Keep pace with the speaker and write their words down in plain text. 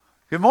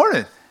Good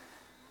morning.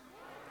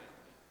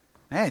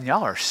 Man,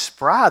 y'all are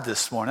spry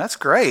this morning. That's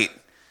great.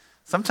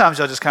 Sometimes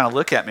y'all just kind of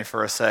look at me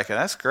for a second.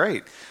 That's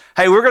great.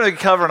 Hey, we're going to be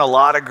covering a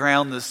lot of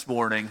ground this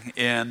morning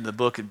in the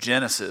book of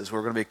Genesis.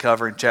 We're going to be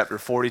covering chapter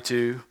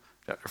 42,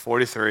 chapter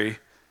 43,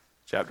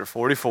 chapter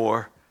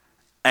 44,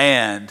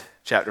 and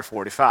chapter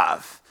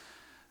 45.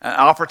 An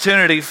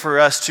opportunity for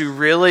us to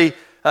really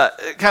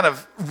kind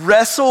of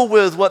wrestle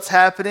with what's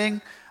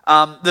happening.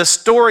 The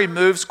story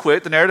moves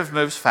quick. The narrative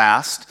moves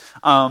fast.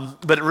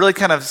 But really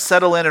kind of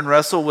settle in and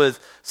wrestle with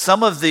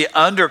some of the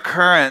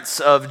undercurrents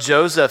of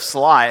Joseph's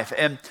life.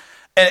 And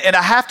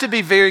I have to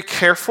be very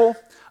careful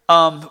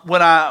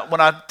when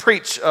I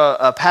preach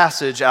a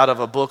passage out of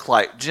a book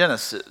like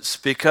Genesis,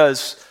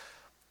 because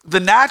the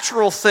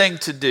natural thing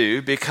to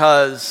do,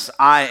 because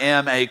I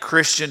am a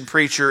Christian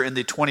preacher in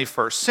the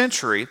 21st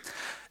century,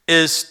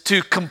 is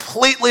to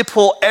completely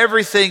pull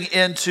everything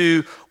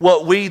into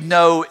what we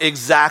know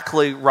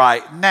exactly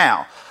right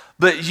now.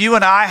 But you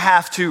and I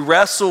have to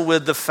wrestle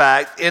with the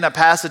fact in a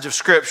passage of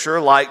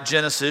Scripture like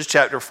Genesis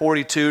chapter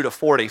 42 to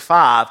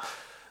 45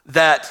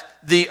 that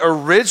the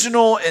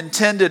original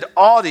intended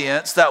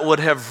audience that would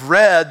have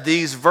read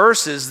these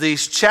verses,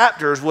 these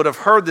chapters, would have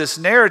heard this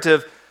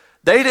narrative.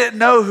 They didn't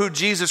know who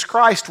Jesus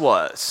Christ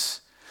was.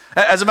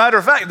 As a matter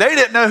of fact, they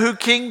didn't know who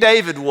King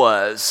David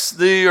was.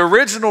 The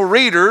original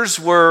readers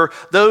were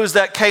those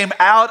that came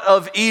out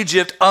of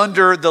Egypt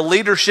under the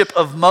leadership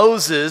of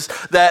Moses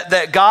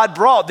that God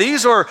brought.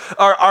 These are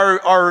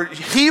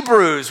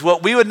Hebrews,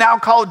 what we would now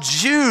call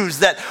Jews,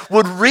 that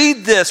would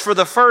read this for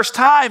the first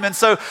time. And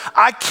so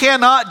I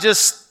cannot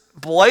just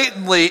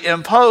blatantly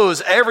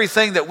impose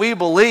everything that we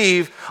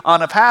believe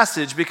on a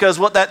passage, because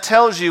what that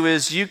tells you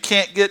is you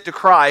can't get to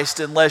Christ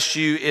unless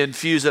you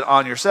infuse it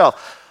on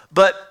yourself.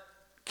 But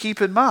keep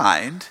in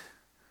mind,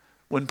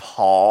 when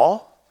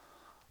Paul,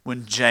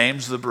 when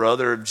James, the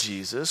brother of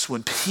Jesus,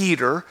 when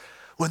Peter,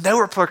 when they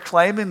were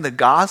proclaiming the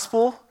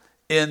gospel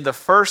in the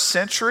first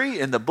century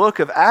in the book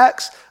of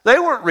Acts, they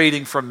weren't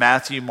reading from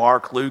Matthew,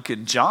 Mark, Luke,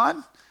 and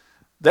John.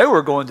 They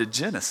were going to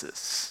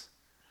Genesis.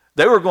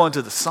 They were going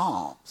to the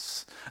Psalms.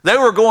 They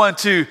were going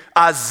to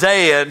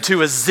Isaiah and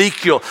to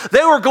Ezekiel.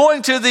 They were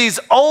going to these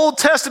Old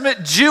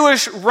Testament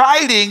Jewish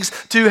writings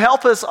to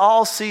help us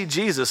all see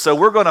Jesus. So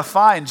we're going to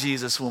find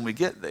Jesus when we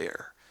get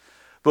there.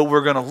 But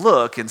we're going to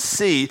look and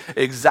see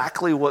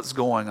exactly what's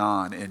going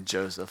on in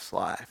Joseph's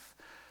life.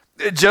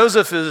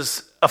 Joseph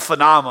is a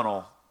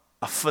phenomenal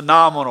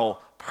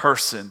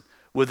person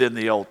within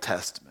the Old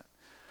Testament.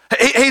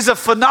 He's a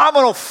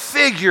phenomenal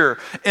figure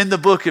in the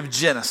book of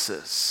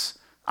Genesis.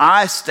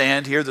 I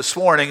stand here this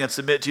morning and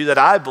submit to you that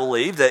I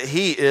believe that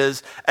he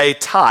is a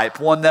type,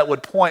 one that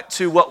would point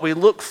to what we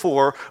look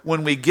for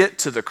when we get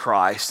to the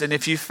Christ. And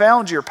if you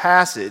found your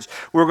passage,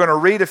 we're going to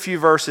read a few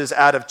verses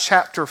out of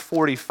chapter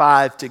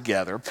 45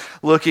 together,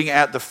 looking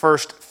at the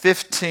first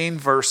 15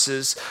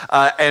 verses,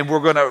 and we're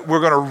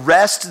going to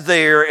rest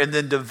there and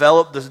then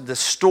develop the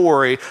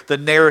story, the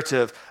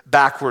narrative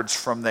backwards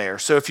from there.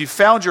 So if you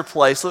found your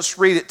place, let's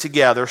read it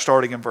together,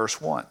 starting in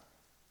verse 1.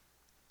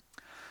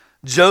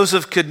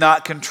 Joseph could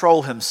not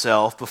control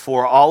himself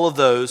before all of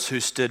those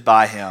who stood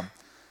by him,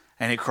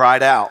 and he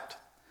cried out,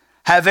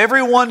 "Have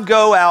everyone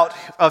go out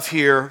of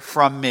here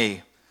from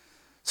me."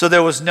 So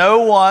there was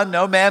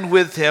no man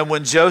with him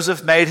when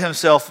Joseph made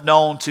himself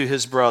known to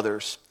his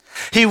brothers.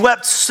 He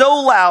wept so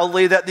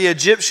loudly that the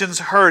Egyptians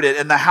heard it,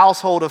 and the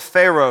household of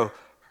Pharaoh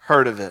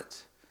heard of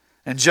it.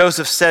 And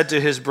Joseph said to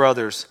his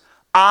brothers,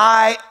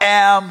 "I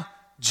am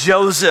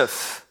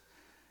Joseph.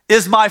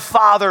 Is my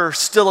father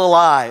still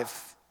alive?"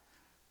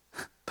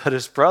 But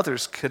his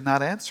brothers could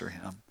not answer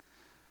him,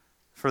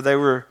 for they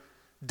were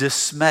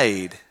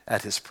dismayed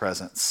at his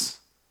presence.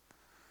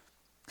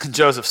 And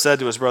Joseph said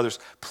to his brothers,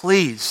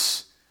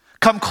 "Please,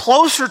 come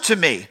closer to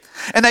me."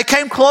 And they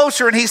came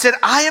closer, and he said,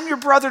 "I am your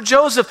brother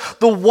Joseph,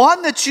 the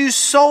one that you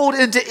sold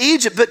into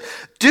Egypt. But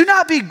do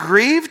not be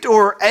grieved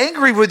or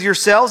angry with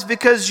yourselves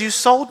because you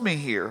sold me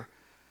here.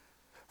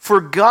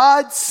 For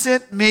God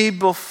sent me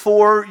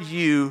before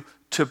you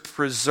to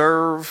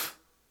preserve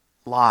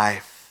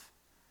life.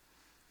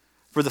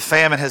 For the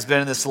famine has been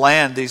in this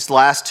land these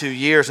last 2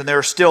 years, and there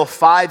are still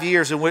 5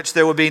 years in which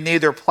there will be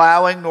neither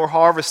plowing nor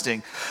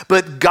harvesting.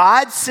 But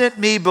God sent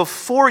me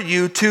before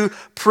you to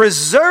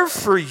preserve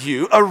for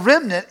you a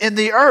remnant in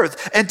the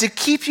earth, and to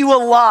keep you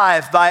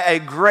alive by a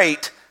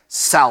great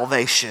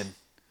salvation.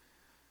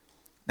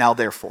 Now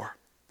therefore,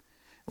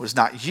 it was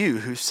not you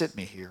who sent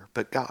me here,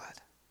 but God.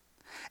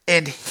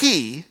 And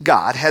he,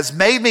 God, has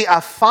made me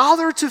a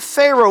father to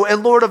Pharaoh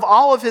and lord of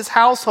all of his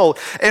household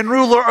and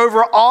ruler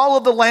over all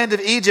of the land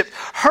of Egypt.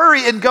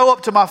 Hurry and go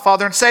up to my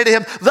father and say to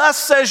him, 'Thus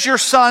says your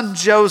son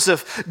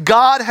Joseph,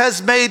 God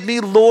has made me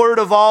lord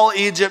of all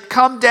Egypt.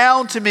 Come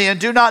down to me and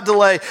do not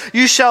delay.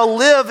 You shall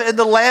live in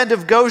the land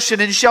of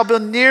Goshen and you shall be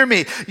near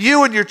me,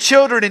 you and your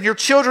children and your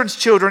children's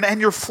children and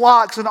your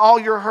flocks and all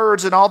your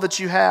herds and all that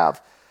you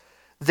have.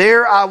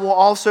 There I will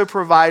also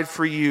provide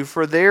for you,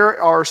 for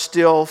there are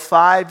still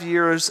 5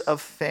 years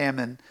of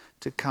famine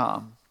to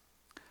come.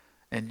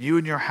 And you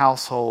and your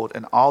household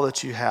and all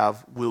that you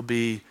have will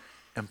be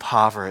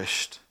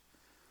impoverished.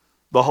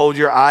 Behold,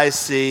 your eyes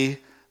see,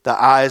 the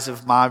eyes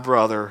of my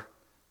brother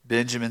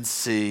Benjamin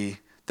see,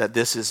 that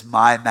this is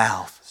my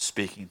mouth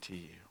speaking to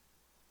you.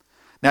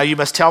 Now you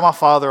must tell my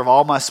father of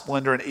all my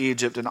splendor in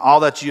Egypt and all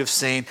that you have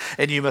seen,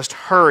 and you must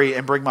hurry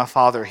and bring my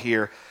father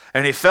here."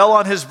 And he fell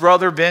on his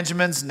brother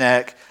Benjamin's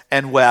neck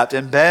and wept.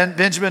 And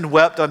Benjamin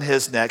wept on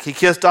his neck. He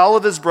kissed all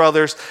of his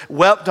brothers,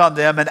 wept on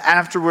them, and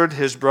afterward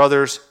his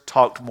brothers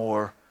talked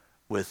more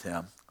with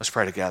him. Let's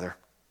pray together.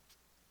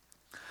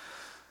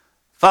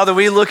 Father,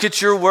 we look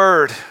at your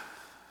word,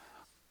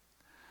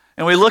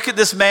 and we look at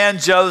this man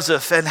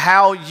Joseph and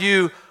how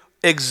you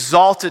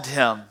exalted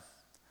him,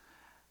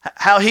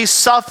 how he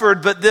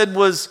suffered but then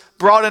was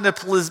brought in a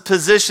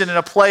position, in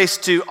a place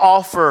to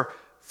offer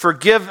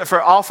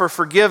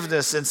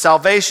forgiveness and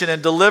salvation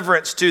and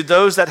deliverance to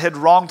those that had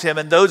wronged him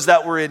and those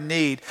that were in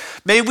need.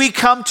 May we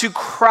come to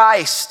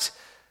Christ,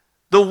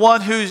 the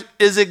one who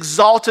is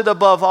exalted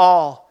above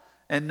all,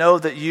 and know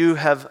that you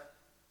have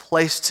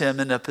placed him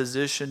in a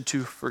position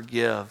to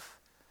forgive,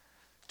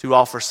 to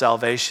offer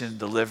salvation and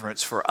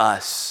deliverance for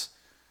us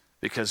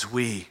because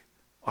we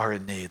are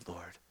in need,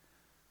 Lord.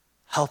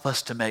 Help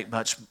us to make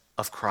much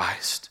of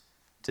Christ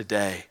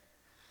today.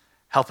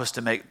 Help us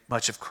to make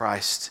much of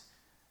Christ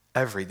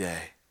every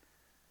day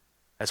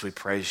as we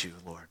praise you,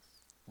 Lord.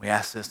 We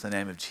ask this in the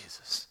name of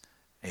Jesus.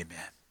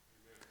 Amen.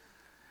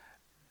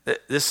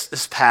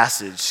 This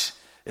passage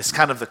is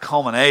kind of the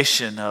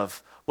culmination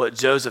of what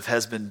Joseph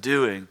has been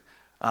doing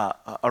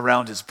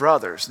around his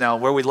brothers. Now,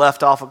 where we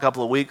left off a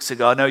couple of weeks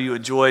ago, I know you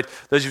enjoyed,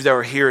 those of you that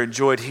were here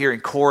enjoyed hearing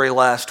Corey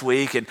last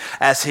week, and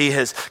as he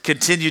has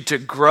continued to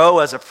grow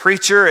as a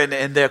preacher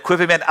and the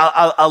equipping man,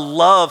 I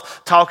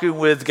love talking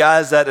with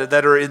guys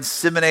that are in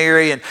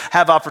seminary and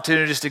have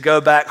opportunities to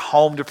go back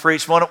home to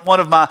preach. Some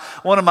of my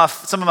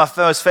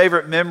most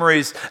favorite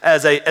memories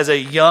as a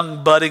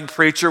young budding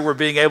preacher were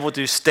being able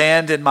to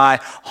stand in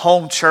my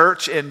home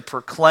church and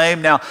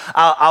proclaim. Now,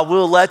 I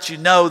will let you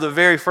know the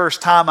very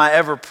first time I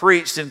ever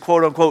preached in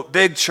quote unquote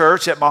big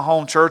church at my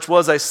home church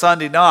was a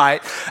Sunday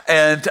night.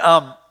 And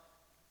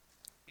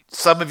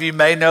some of you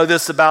may know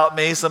this about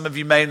me, some of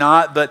you may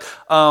not, but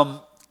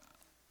I'm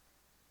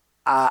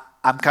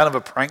kind of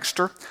a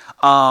prankster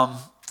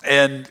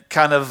and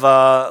kind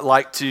of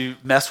like to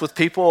mess with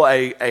people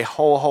a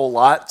whole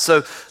lot.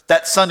 So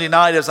that Sunday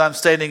night, as I'm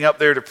standing up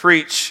there to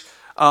preach,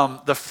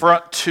 the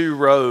front two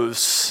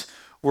rows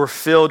were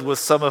filled with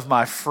some of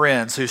my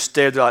friends who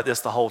stared there like this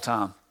the whole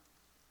time,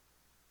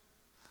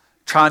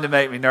 trying to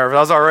make me nervous. I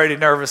was already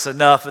nervous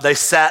enough, but they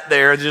sat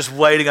there and just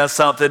waiting on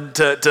something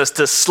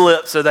to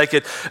slip so they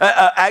could.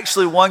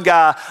 Actually, one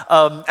guy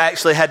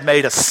actually had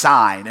made a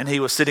sign, and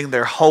he was sitting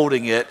there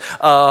holding it,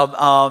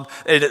 and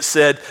it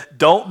said,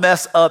 "Don't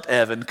mess up,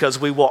 Evan, because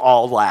we will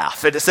all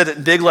laugh." And it said it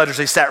in big letters.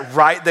 He sat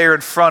right there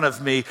in front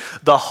of me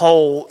the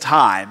whole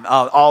time,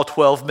 all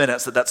 12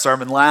 minutes that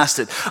sermon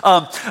lasted.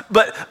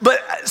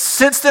 But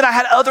since then, I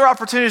had other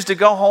opportunities to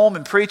go home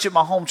and preach at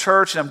my home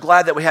church, and I'm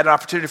glad that we had an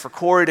opportunity for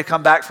Corey to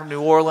come back from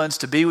New Orleans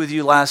to be with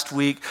you last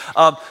week,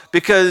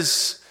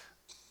 because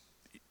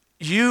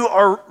you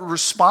are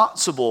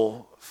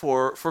responsible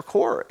for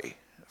Corey,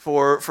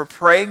 for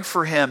praying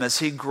for him as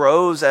he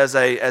grows as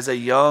a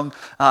young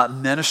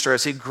minister,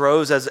 as he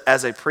grows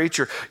as a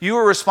preacher. You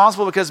are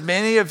responsible because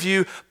many of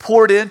you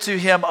poured into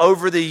him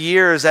over the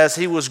years as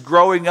he was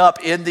growing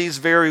up in these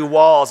very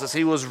walls, as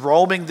he was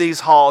roaming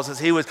these halls, as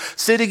he was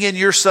sitting in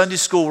your Sunday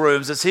school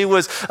rooms, as he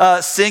was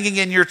singing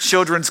in your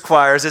children's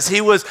choirs, as he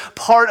was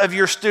part of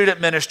your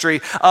student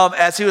ministry,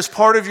 as he was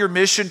part of your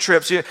mission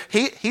trips.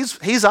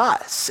 He's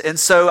us. And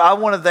so I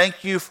want to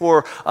thank you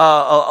for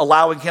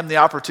allowing him the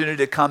opportunity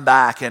to come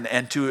back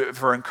and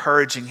for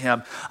encouraging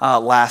him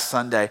last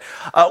Sunday.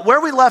 Where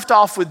we left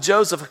off with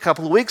Joseph a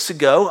couple of weeks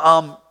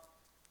ago,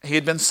 he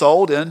had been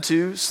sold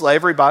into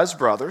slavery by his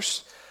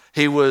brothers.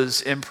 He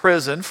was in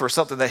prison for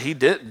something that he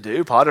didn't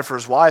do.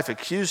 Potiphar's wife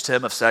accused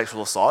him of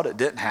sexual assault. It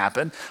didn't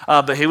happen,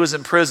 but he was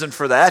in prison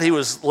for that. He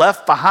was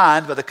left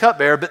behind by the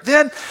cupbearer. But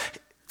then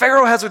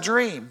Pharaoh has a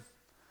dream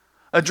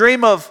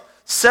of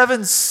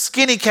 7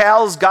 skinny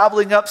cows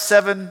gobbling up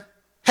 7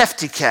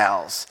 hefty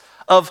cows,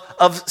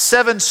 of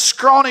 7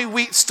 scrawny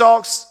wheat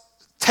stalks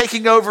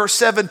taking over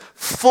 7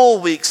 full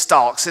wheat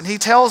stalks. And he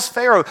tells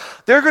Pharaoh,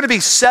 there are going to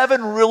be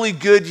 7 really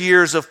good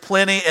years of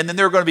plenty, and then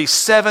there are going to be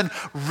 7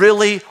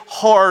 really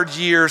hard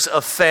years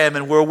of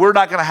famine where we're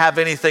not going to have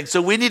anything.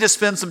 So we need to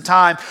spend some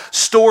time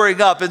storing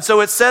up. And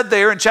so it said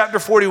there in chapter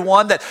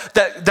 41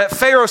 that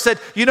Pharaoh said,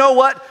 you know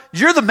what?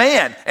 You're the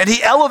man. And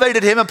he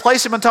elevated him and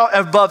placed him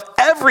above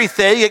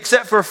everything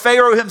except for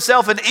Pharaoh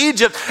himself in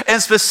Egypt,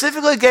 and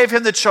specifically gave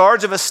him the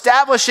charge of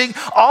establishing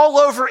all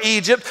over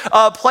Egypt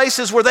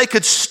places where they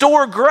could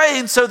store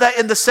grain so that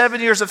in the 7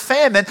 years of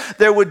famine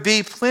there would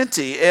be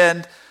plenty.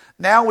 And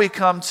now we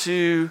come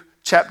to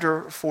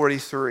chapter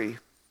 42.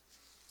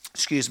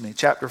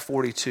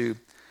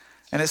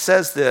 And it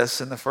says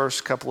this in the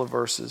first couple of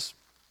verses.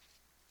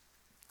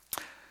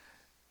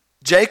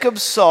 Jacob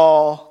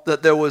saw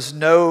that there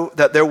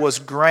was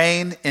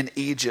grain in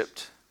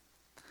Egypt.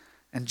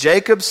 And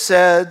Jacob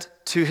said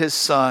to his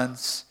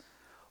sons,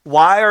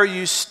 Why are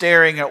you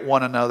staring at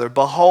one another?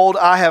 Behold,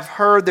 I have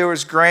heard there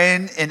was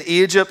grain in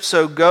Egypt,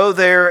 so go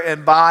there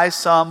and buy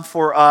some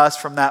for us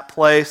from that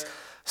place,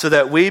 so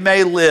that we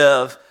may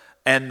live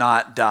and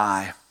not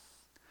die.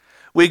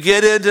 We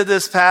get into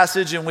this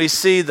passage and we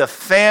see the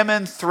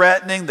famine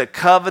threatening the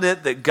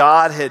covenant that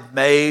God had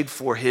made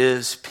for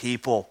his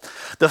people.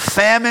 The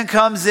famine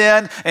comes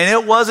in, and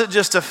it wasn't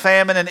just a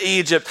famine in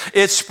Egypt.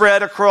 It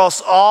spread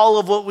across all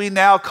of what we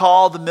now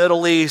call the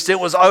Middle East. It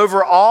was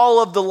over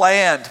all of the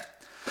land.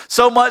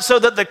 So much so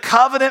that the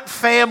covenant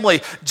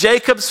family,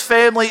 Jacob's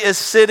family, is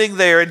sitting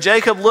there, and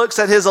Jacob looks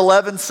at his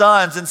 11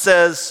 sons and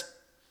says,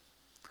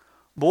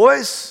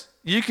 boys,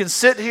 you can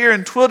sit here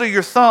and twiddle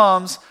your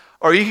thumbs,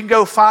 or you can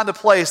go find a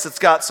place that's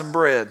got some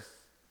bread.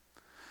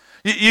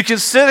 You can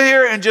sit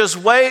here and just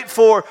wait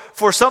for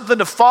something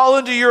to fall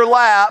into your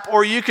lap,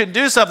 or you can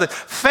do something.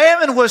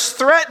 Famine was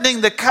threatening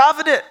the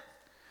covenant.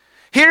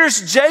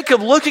 Here's Jacob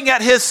looking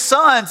at his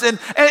sons, and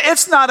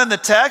it's not in the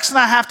text, and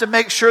I have to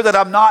make sure that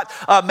I'm not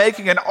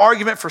making an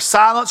argument for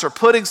silence or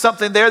putting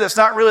something there that's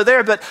not really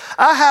there, but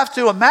I have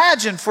to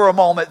imagine for a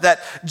moment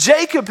that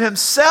Jacob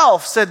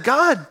himself said,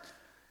 God,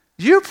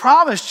 you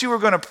promised you were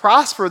going to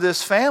prosper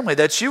this family,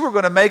 that you were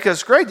going to make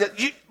us great.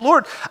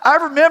 Lord, I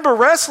remember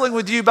wrestling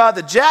with you by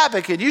the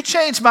Jabbok, and you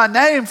changed my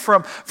name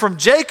from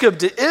Jacob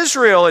to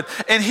Israel,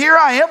 and here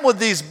I am with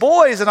these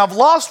boys, and I've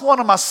lost one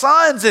of my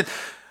sons, and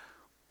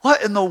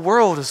what in the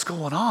world is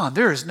going on?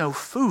 There is no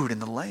food in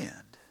the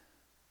land.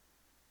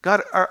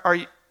 God,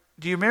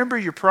 do you remember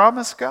your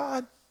promise,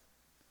 God?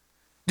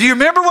 Do you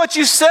remember what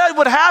you said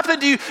would happen?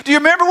 Do you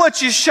remember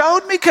what you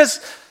showed me?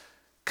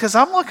 Because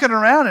I'm looking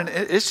around and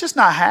it's just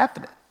not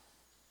happening.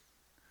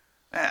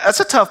 That's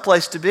a tough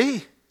place to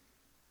be.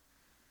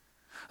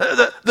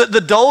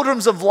 The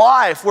doldrums of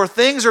life, where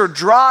things are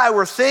dry,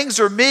 where things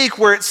are meek,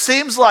 where it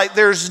seems like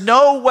there's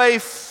no way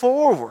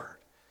forward.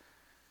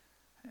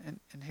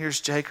 And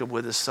here's Jacob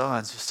with his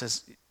sons. He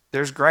says,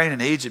 there's grain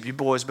in Egypt. You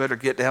boys better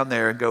get down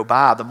there and go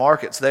buy. The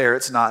market's there.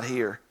 It's not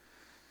here.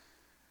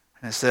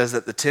 And it says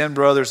that the 10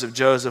 brothers of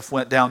Joseph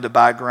went down to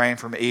buy grain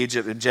from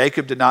Egypt. And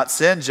Jacob did not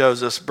send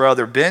Joseph's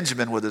brother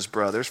Benjamin with his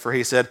brothers, for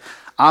he said,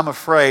 I'm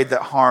afraid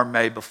that harm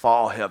may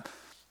befall him.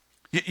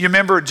 You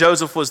remember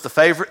Joseph was the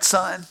favorite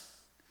son?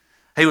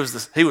 He was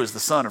the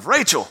son of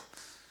Rachel.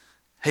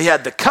 He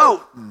had the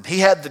coat, and he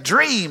had the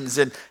dreams,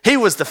 and he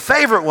was the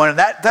favorite one. And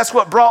that's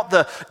what brought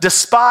the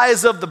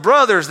despise of the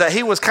brothers, that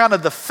he was kind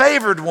of the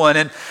favored one.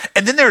 And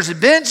then there's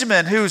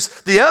Benjamin, who's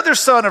the other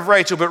son of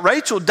Rachel. But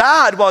Rachel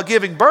died while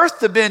giving birth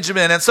to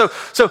Benjamin. And so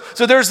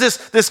there's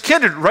this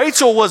kindred.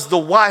 Rachel was the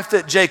wife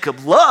that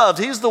Jacob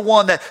loved. She's the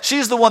one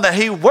that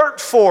he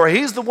worked for.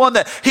 He's the one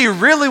that he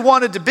really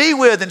wanted to be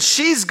with. And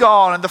she's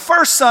gone, and the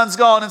first son's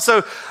gone. And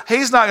so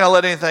he's not going to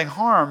let anything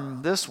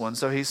harm this one.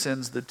 So he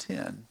sends the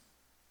 10.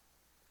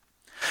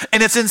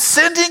 And it's in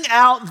sending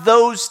out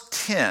those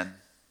 10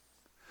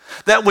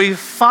 that we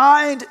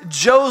find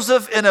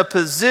Joseph in a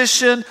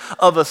position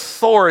of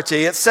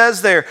authority. It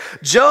says there,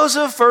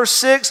 Joseph, verse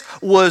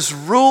 6, was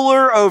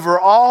ruler over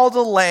all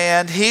the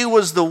land. He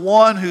was the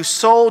one who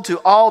sold to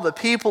all the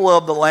people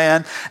of the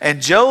land.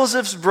 And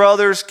Joseph's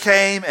brothers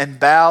came and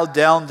bowed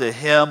down to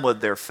him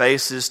with their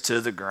faces to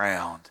the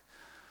ground.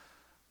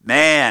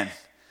 Man,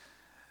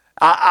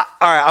 all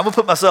right, I'm going to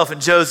put myself in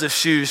Joseph's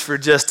shoes for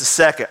just a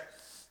second.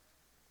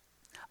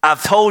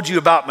 I've told you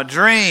about my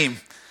dream.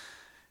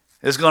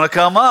 It's going to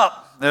come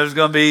up. There's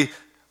going to be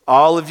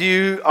all of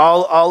you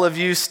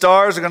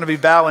stars are going to be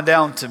bowing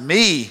down to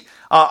me.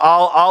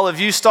 All of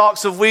you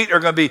stalks of wheat are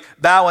going to be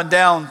bowing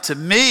down to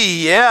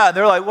me. Yeah,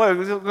 they're like, what,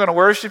 we're going to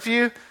worship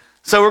you?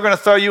 So we're going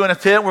to throw you in a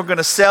pit. We're going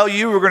to sell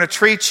you. We're going to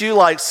treat you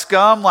like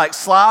scum, like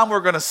slime.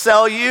 We're going to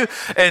sell you.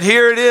 And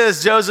here it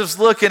is. Joseph's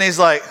looking. He's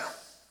like,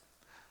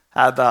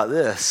 how about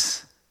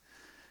this?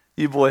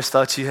 You boys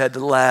thought you had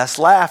the last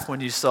laugh when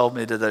you sold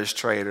me to those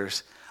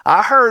traders.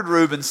 I heard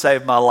Reuben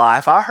saved my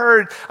life. I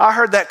heard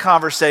that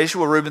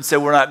conversation where Reuben said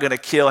we're not going to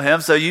kill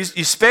him. So you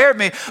spared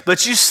me,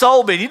 but you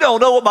sold me. You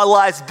don't know what my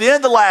life's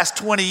been the last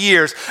 20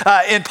 years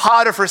in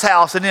Potiphar's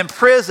house and in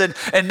prison.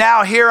 And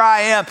now here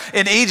I am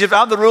in Egypt.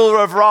 I'm the ruler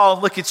over all.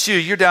 And look at you.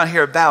 You're down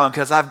here bowing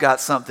because I've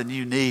got something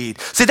you need.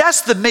 See,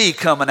 that's the me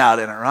coming out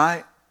in it,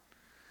 right?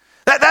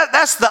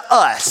 That's the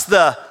us.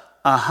 The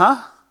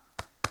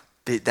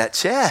beat that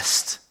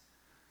chest.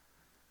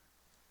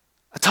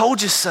 I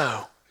told you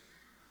so.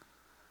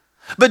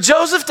 But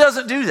Joseph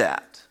doesn't do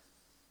that.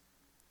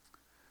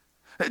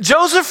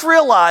 Joseph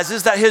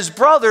realizes that his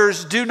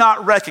brothers do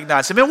not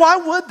recognize him. And why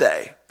would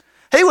they?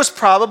 He was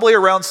probably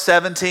around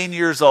 17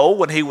 years old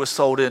when he was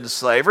sold into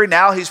slavery.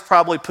 Now he's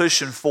probably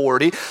pushing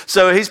 40.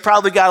 So he's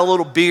probably got a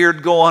little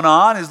beard going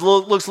on. He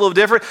looks a little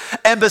different.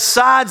 And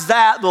besides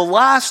that, the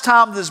last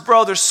time his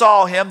brothers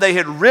saw him, they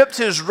had ripped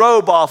his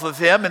robe off of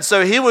him. And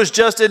so he was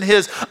just in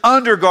his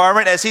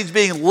undergarment as he's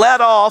being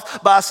led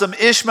off by some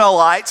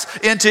Ishmaelites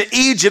into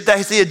Egypt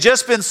that he had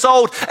just been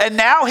sold. And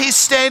now he's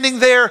standing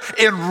there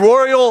in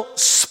royal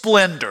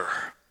splendor.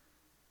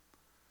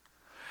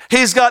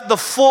 He's got the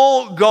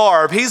full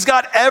garb. He's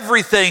got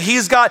everything.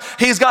 He's got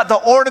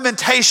the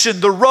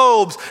ornamentation, the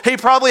robes. He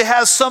probably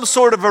has some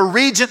sort of a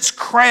regent's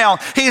crown.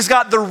 He's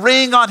got the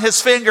ring on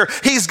his finger.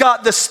 He's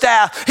got the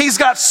staff. He's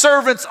got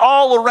servants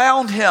all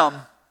around him.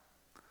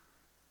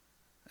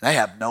 They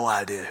have no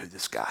idea who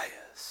this guy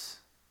is.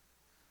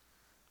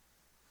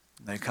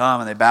 They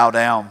come and they bow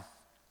down.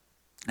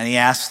 And he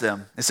asks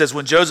them. It says,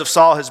 when Joseph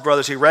saw his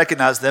brothers, he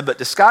recognized them, but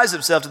disguised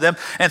himself to them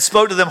and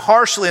spoke to them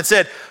harshly and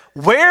said,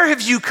 where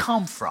have you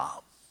come from?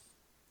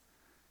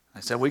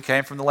 They said, we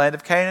came from the land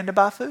of Canaan to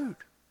buy food.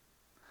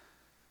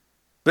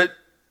 But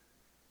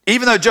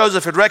even though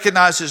Joseph had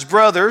recognized his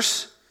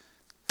brothers,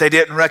 they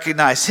didn't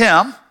recognize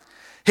him.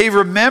 He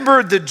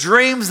remembered the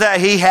dreams that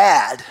he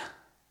had.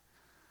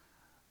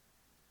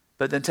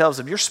 But then tells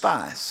them, you're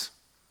spies.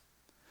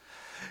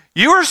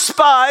 You are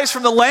spies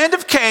from the land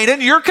of Canaan.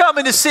 You're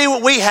coming to see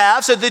what we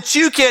have so that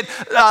you can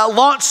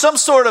launch some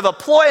sort of a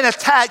ploy and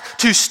attack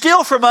to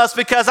steal from us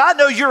because I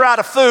know you're out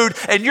of food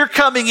and you're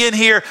coming in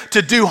here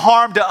to do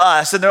harm to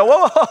us. And they're,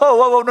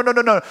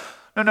 whoa,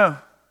 no.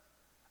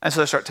 And so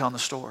they start telling the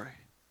story.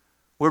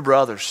 We're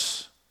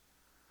brothers.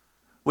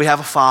 We have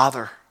a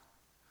father.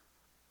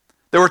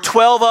 There were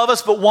 12 of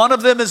us, but one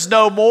of them is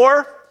no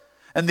more.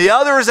 And the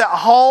other is at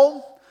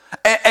home.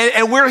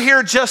 And we're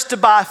here just to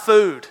buy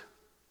food.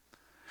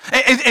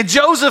 And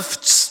Joseph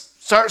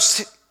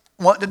starts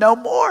wanting to know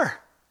more.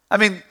 I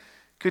mean,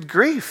 good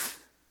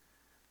grief.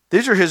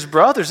 These are his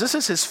brothers. This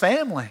is his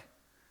family.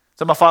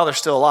 So my father's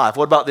still alive.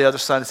 What about the other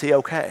son? Is he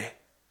okay?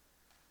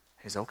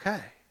 He's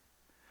okay.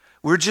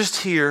 We're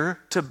just here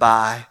to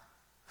buy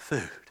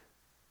food.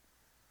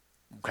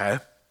 Okay?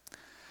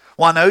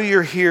 Well, I know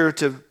you're here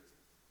to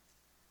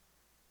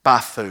buy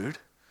food.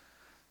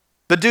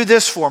 But do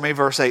this for me,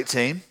 verse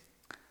 18.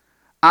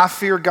 I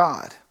fear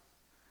God.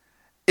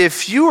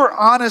 If you are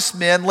honest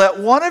men, let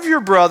one of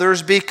your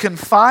brothers be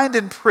confined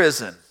in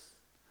prison,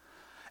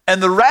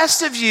 and the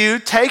rest of you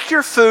take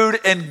your food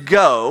and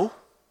go,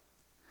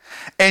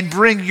 and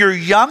bring your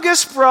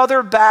youngest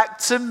brother back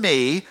to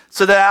me,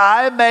 so that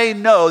I may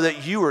know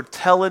that you are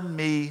telling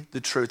me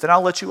the truth, and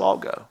I'll let you all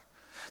go.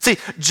 See,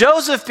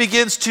 Joseph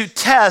begins to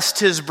test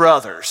his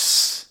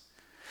brothers.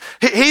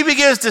 He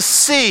begins to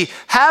see,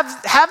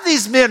 have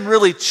these men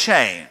really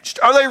changed?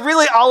 Are they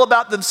really all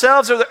about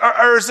themselves,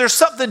 or is there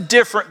something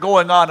different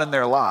going on in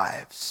their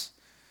lives?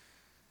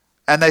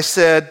 And they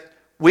said,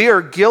 we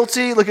are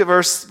guilty. Look at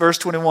verse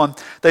 21.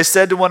 They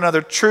said to one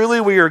another, truly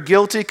we are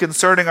guilty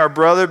concerning our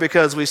brother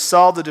because we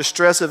saw the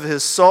distress of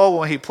his soul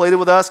when he pleaded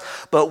with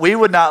us, but we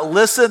would not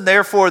listen.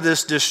 Therefore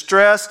this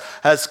distress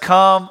has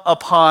come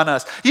upon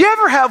us. You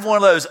ever have one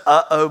of those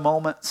uh-oh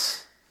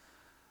moments?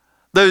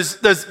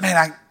 Those man,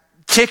 I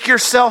kick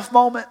yourself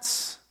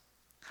moments.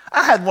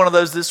 I had one of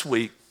those this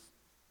week.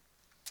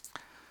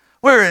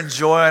 We're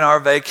enjoying our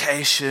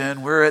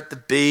vacation. We're at the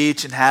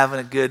beach and having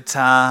a good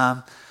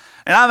time.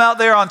 And I'm out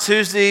there on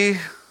Tuesday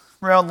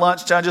around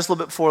lunchtime, just a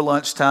little bit before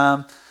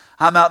lunchtime.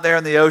 I'm out there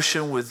in the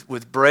ocean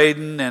with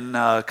Braden and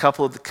a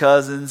couple of the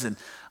cousins, and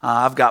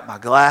I've got my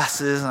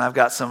glasses, and I've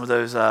got some of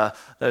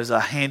those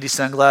handy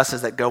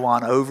sunglasses that go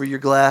on over your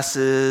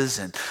glasses.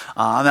 And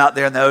I'm out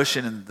there in the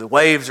ocean, and the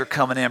waves are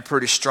coming in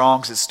pretty strong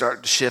because it's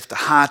starting to shift to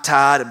high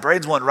tide. And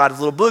Braden's wanting to ride a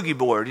little boogie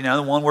board,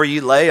 the one where you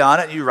lay on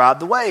it and you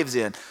ride the waves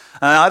in.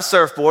 I'd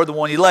surfboard, the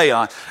one you lay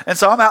on. And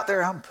so I'm out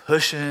there, I'm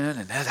pushing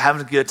and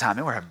having a good time.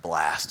 And we're having a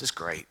blast. It's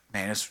great.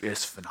 Man,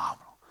 it's phenomenal.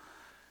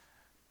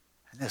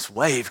 And this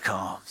wave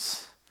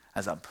comes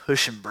as I'm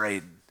pushing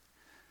Braden.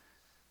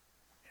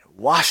 It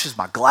washes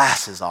my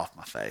glasses off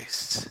my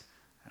face.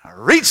 And I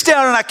reach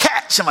down and I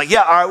catch. I'm like,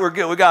 yeah, all right, we're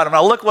good. We got them. And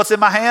I look what's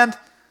in my hand.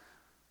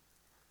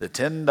 The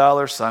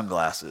 $10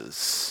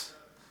 sunglasses.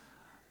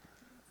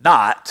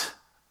 Not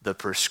the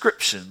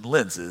prescription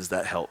lenses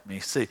that help me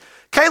see.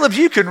 Caleb,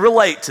 you can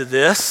relate to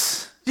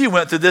this. You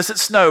went through this at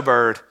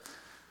Snowbird.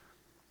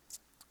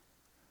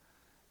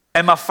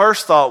 And my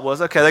first thought was,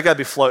 okay, they got to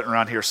be floating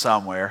around here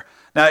somewhere.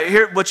 Now,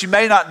 here, what you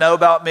may not know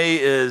about me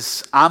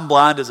is I'm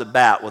blind as a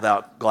bat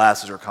without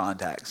glasses or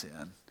contacts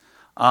in.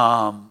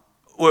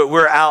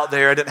 We're out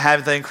there. I didn't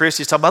have anything.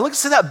 Christy's talking about, look,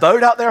 see that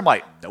boat out there? I'm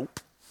like, nope.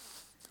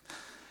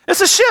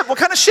 It's a ship. What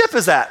kind of ship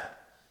is that?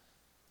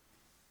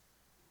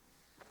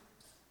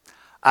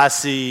 I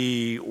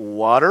see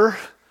water,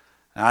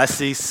 and I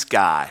see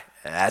sky,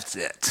 and that's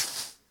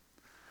it.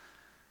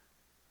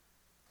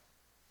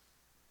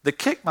 The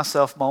kick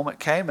myself moment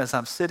came as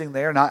I'm sitting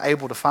there, not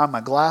able to find my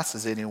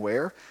glasses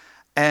anywhere,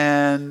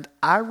 and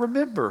I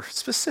remember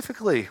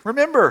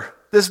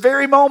this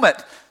very moment,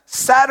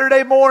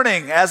 Saturday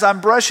morning, as I'm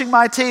brushing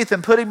my teeth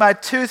and putting my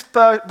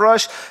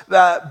toothbrush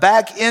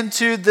back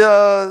into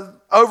the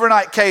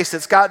overnight case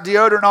that's got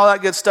deodorant and all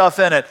that good stuff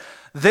in it.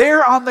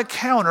 There on the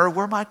counter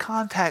were my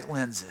contact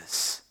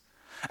lenses.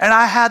 And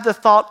I had the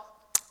thought,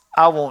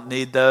 I won't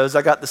need those.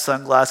 I got the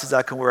sunglasses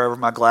I can wear over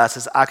my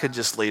glasses. I can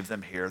just leave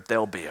them here.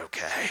 They'll be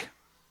okay.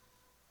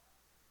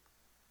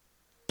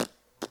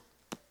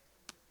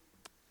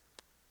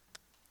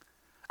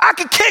 I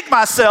could kick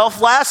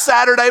myself last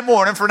Saturday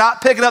morning for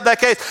not picking up that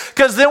case,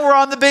 because then we're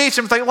on the beach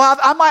and I'm thinking, well,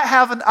 I might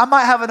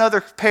have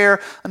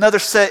another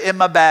set in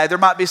my bag. There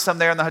might be some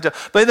there in the hotel.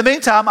 But in the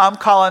meantime, I'm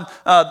calling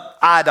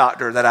eye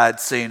doctor that I had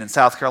seen in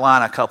South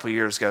Carolina a couple of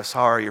years ago.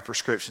 Sorry, your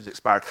prescription's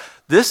expired.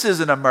 This is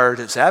an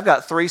emergency. I've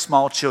got 3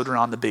 small children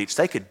on the beach.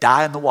 They could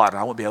die in the water.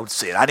 I won't be able to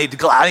see it. I need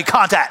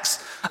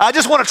contacts. I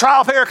just want a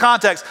trial pair of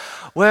contacts.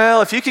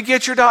 Well, if you could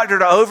get your doctor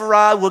to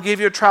override, we'll give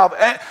you a trial.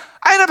 And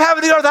I ended up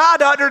having to go to the eye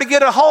doctor to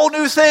get a whole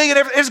new thing,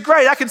 and it's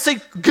great. I can see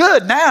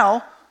good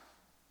now.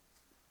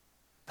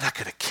 But I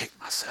could have kicked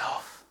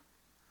myself.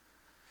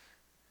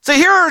 See,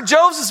 here are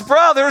Joseph's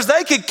brothers.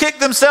 They could kick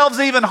themselves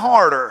even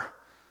harder.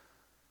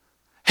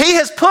 He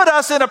has put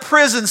us in a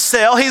prison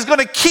cell. He's going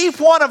to keep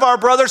one of our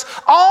brothers,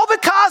 all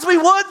because we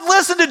wouldn't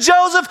listen to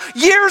Joseph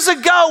years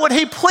ago when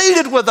he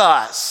pleaded with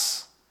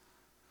us.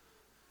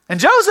 And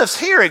Joseph's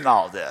hearing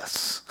all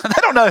this.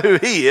 They don't know who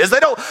he is.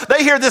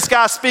 They hear this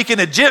guy speaking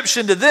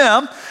Egyptian to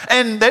them,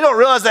 and they don't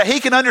realize that he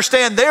can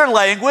understand their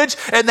language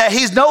and that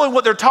he's knowing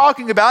what they're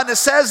talking about. And it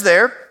says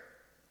there,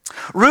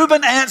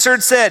 Reuben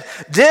answered, said,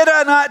 "Did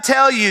I not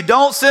tell you,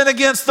 don't sin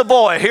against the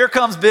boy?" Here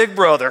comes big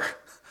brother.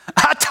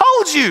 I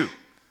told you.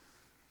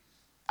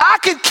 I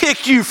could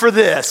kick you for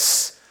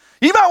this.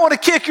 You might want to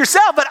kick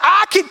yourself, but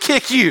I could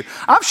kick you.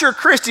 I'm sure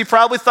Christy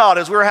probably thought,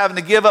 as we were having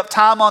to give up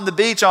time on the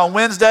beach on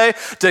Wednesday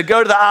to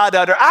go to the eye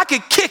doctor, I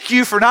could kick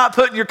you for not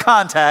putting your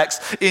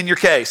contacts in your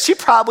case. She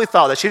probably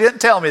thought that. She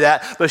didn't tell me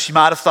that, but she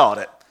might have thought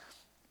it.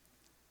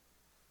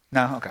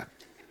 No? Okay.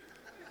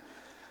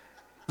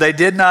 They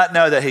did not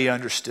know that he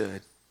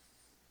understood.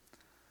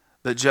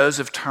 But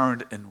Joseph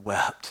turned and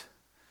wept,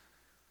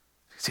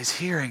 because he's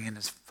hearing in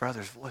his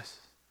brother's voice.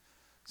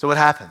 So what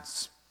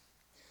happens?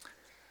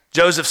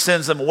 Joseph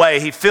sends them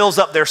away. He fills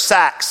up their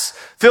sacks,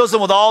 fills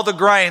them with all the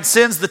grain,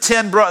 sends the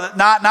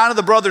 9 of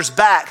the brothers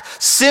back.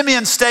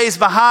 Simeon stays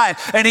behind,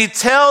 and he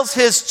tells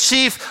his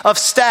chief of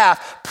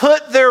staff,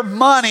 put their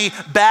money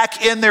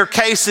back in their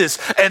cases.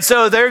 And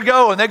so they're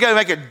going to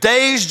make a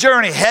day's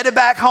journey, headed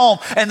back home.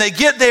 And they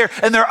get there,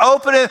 and they're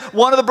opening,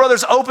 one of the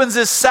brothers opens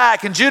his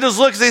sack, and Judas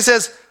looks and he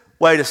says,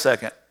 wait a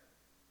second.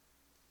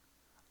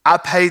 I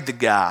paid the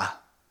guy,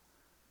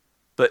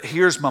 but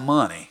here's my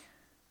money.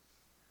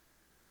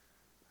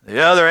 The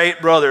other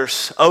 8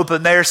 brothers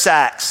opened their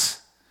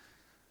sacks.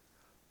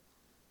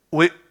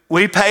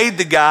 We paid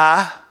the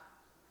guy,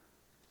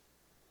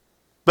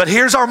 but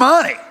here's our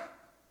money.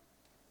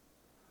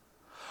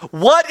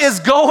 What is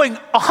going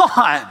on?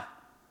 I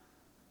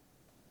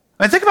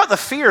mean, think about the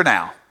fear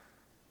now.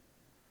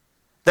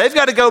 They've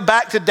got to go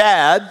back to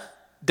dad,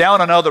 down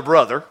another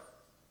brother.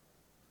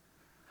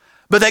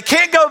 But they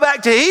can't go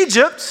back to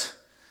Egypt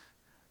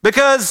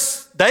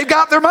because they've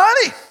got their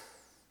money.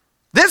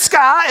 This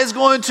guy is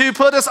going to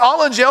put us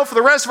all in jail for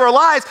the rest of our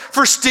lives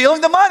for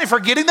stealing the money, for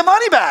getting the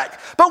money back.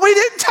 But we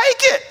didn't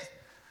take it.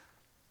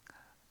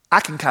 I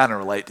can kind of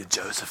relate to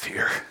Joseph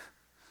here.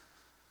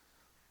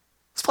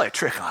 Let's play a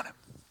trick on him.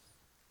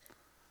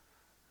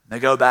 They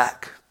go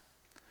back.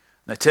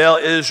 They tell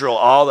Israel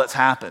all that's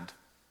happened.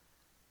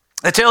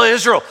 They tell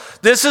Israel,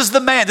 this is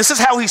the man. This is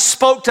how he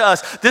spoke to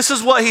us. This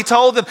is what he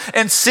told them.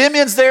 And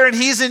Simeon's there and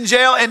he's in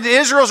jail. And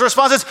Israel's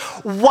response is,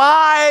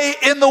 why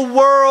in the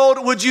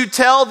world would you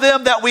tell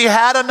them that we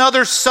had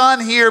another son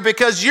here?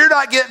 Because you're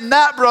not getting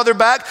that brother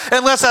back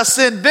unless I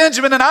send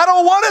Benjamin. And I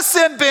don't want to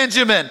send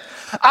Benjamin.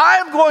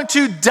 I'm going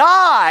to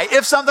die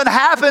if something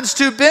happens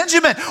to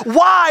Benjamin.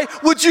 Why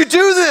would you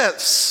do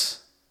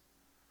this?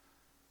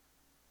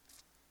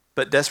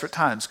 But desperate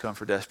times come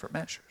for desperate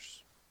measures.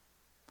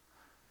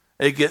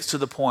 It gets to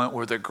the point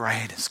where the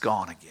grain is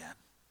gone again.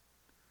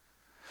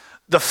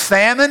 The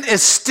famine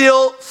is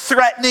still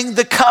threatening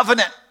the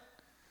covenant.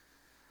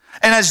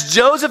 And as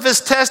Joseph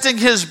is testing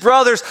his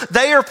brothers,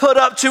 they are put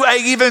up to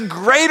an even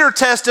greater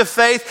test of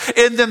faith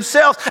in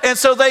themselves. And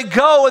so they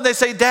go and they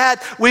say, Dad,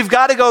 we've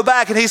got to go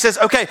back. And he says,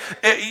 okay,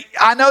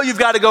 I know you've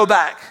got to go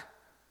back.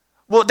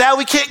 Well, Dad,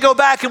 we can't go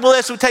back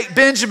unless we take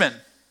Benjamin.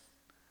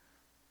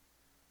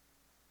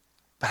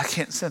 But I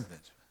can't send Benjamin.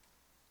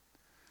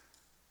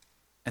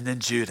 And then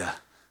Judah.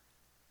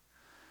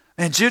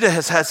 And Judah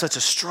has had such a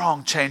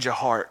strong change of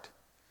heart.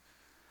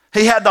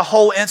 He had the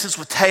whole instance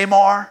with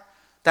Tamar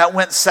that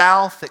went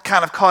south, that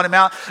kind of caught him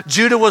out.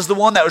 Judah was the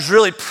one that was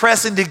really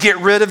pressing to get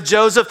rid of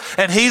Joseph.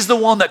 And he's the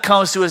one that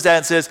comes to his dad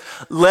and says,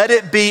 let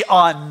it be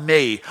on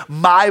me,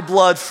 my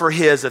blood for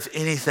his, if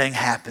anything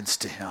happens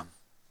to him.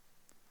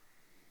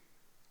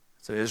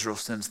 So Israel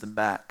sends them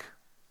back.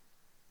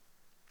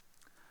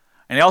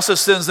 And he also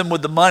sends them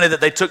with the money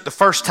that they took the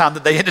first time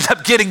that they ended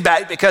up getting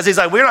back, because he's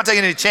like, we're not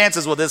taking any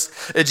chances with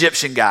this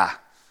Egyptian guy.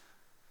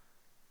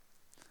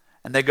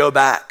 And they go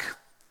back.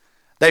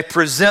 They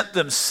present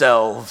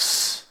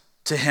themselves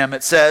to him.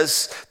 It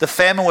says, the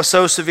famine was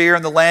so severe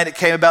in the land, it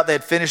came about they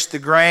had finished the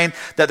grain,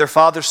 that their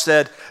father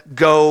said,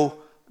 go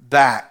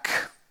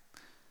back.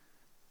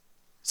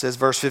 It says,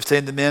 verse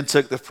 15, the men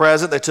took the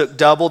present. They took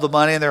double the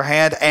money in their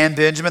hand and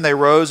Benjamin. They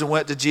rose and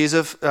went to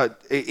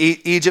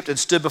Egypt and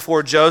stood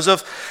before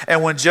Joseph.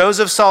 And when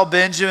Joseph saw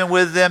Benjamin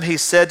with them, he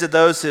said to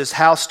those, his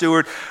house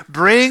steward,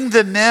 bring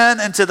the men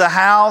into the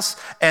house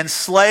and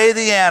slay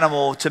the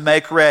animal to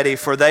make ready,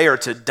 for they are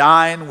to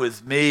dine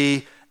with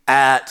me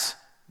at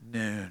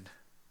noon.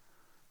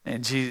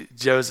 And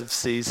Joseph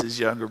sees his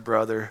younger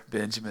brother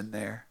Benjamin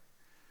there.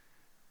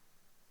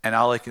 And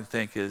all he can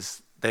think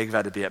is, they've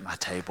got to be at my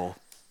table.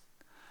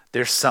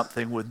 There's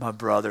something with my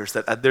brothers,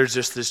 that there's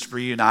just this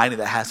reuniting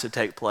that has to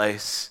take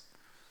place.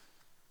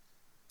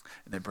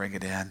 And they bring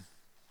it in.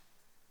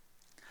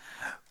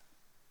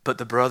 But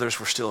the brothers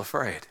were still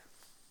afraid.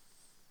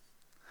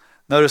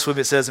 Notice what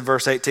it says in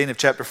verse 18 of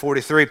chapter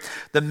 43.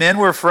 The men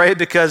were afraid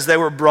because they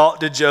were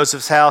brought to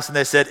Joseph's house, and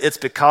they said, it's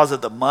because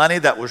of the money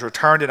that was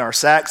returned in our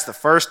sacks the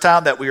first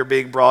time that we are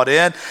being brought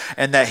in,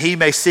 and that he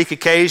may seek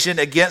occasion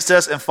against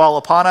us and fall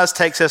upon us,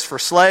 takes us for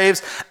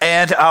slaves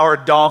and our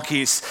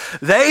donkeys.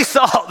 They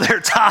thought their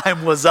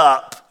time was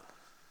up.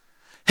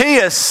 He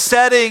is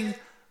setting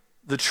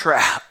the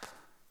trap.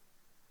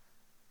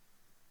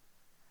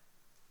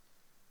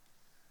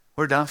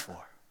 We're done for.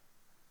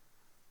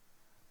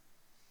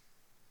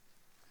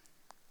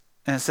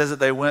 And it says that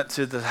they went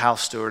to the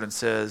house steward and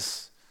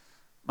says,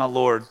 my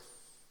Lord,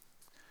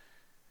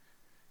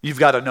 you've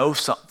got to know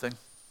something.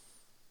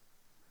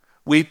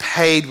 We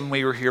paid when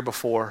we were here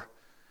before,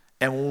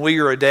 and when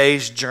we were a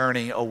day's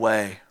journey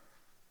away.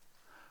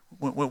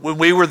 When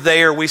we were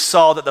there, we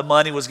saw that the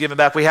money was given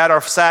back. We had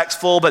our sacks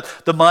full, but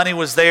the money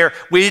was there.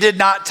 We did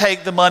not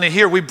take the money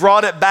here. We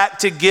brought it back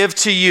to give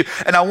to you.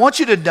 And I want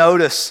you to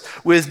notice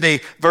with me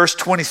verse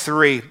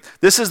 23.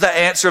 This is the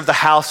answer of the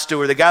house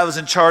steward, the guy who was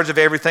in charge of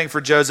everything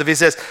for Joseph. He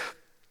says,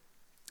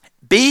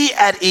 be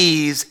at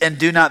ease and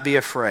do not be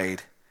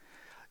afraid.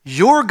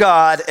 Your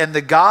God and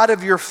the God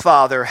of your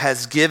father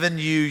has given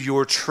you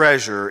your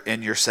treasure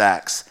in your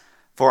sacks,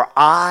 for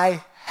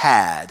I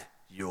had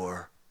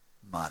your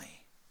money.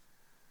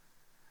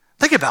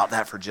 Think about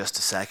that for just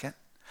a second.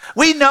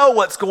 We know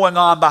what's going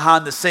on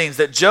behind the scenes,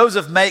 that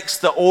Joseph makes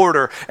the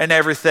order and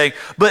everything.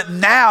 But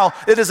now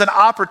it is an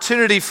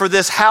opportunity for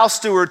this house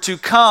steward to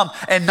come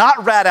and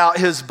not rat out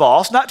his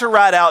boss, not to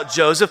rat out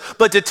Joseph,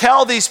 but to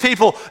tell these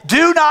people,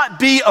 do not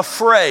be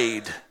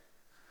afraid.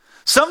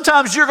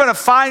 Sometimes you're going to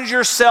find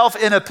yourself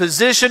in a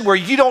position where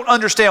you don't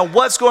understand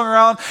what's going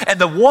on, and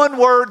the one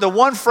word, the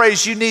one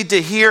phrase you need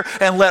to hear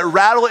and let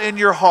rattle in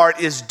your heart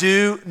is,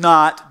 do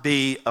not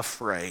be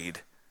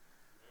afraid.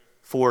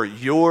 For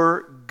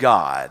your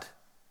God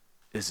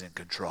is in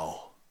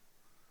control.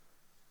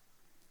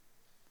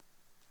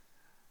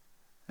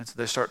 And so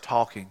they start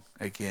talking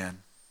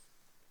again.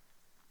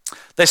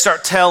 They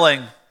start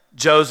telling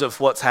Joseph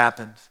what's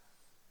happened.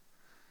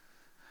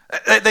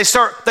 They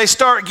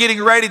start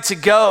getting ready to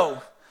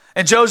go.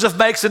 And Joseph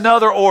makes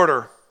another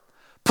order.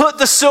 Put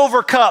the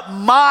silver cup,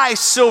 my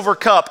silver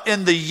cup,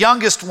 in the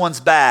youngest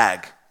one's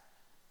bag.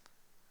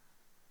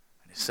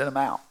 And he sent him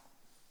out.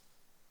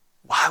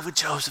 Why would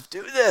Joseph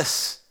do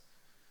this?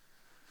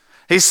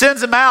 He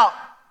sends him out,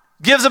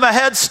 gives him a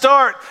head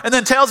start, and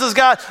then tells his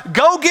guy,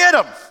 go get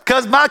him,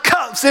 because my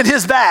cup's in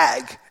his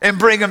bag, and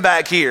bring him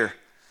back here.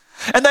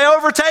 And they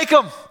overtake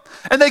him,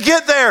 and they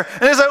get there,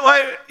 and he's like,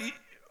 wait,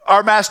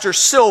 our master's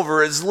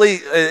silver is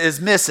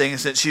missing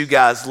since you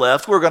guys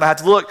left. We're going to have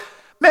to look.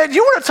 Man,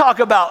 you want to talk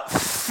about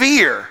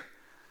fear.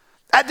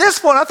 At this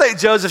point, I think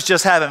Joseph's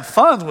just having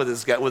fun with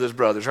his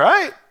brothers,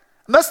 right?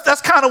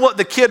 That's kind of what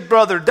the kid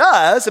brother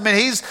does. I mean,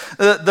 he's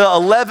the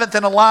 11th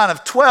in a line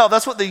of 12.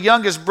 That's what the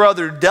youngest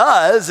brother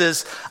does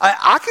is,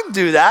 I can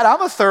do that.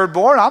 I'm a third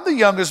born. I'm the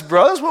youngest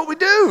brother. That's what we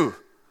do.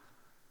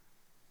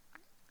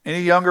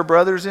 Any younger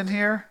brothers in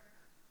here?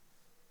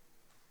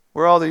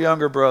 We're all the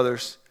younger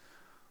brothers.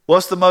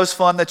 What's the most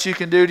fun that you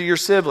can do to your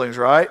siblings,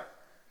 right?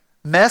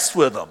 Mess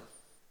with them.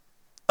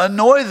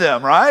 Annoy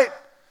them, right?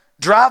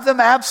 Drive them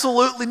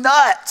absolutely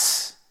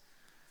nuts.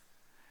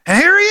 And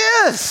here he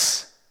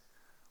is.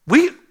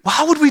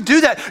 Why would we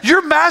do that?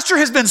 Your master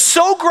has been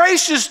so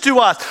gracious to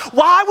us.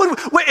 Why would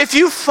we? If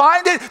you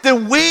find it,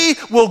 then we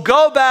will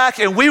go back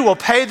and we will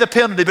pay the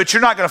penalty, but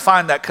you're not going to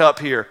find that cup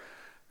here.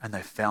 And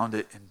they found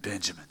it in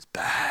Benjamin's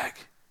bag.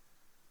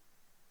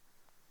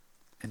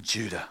 In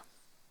Judah.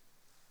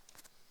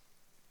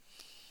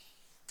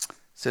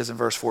 It says in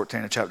verse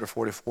 14 of chapter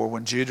 44,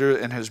 when Judah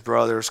and his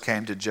brothers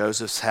came to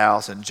Joseph's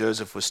house and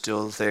Joseph was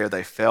still there,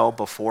 they fell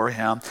before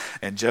him.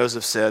 And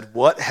Joseph said,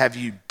 what have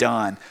you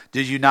done? Do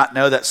you not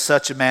know that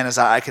such a man as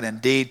I can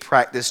indeed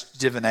practice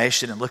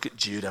divination? And look at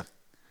Judah.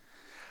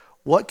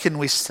 What can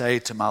we say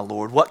to my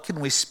Lord? What can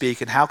we speak?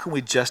 And how can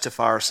we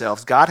justify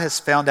ourselves? God has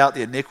found out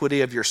the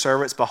iniquity of your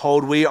servants.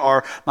 Behold, we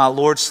are my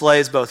Lord's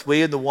slaves, both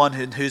we and the one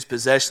in whose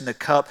possession the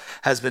cup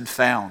has been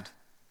found.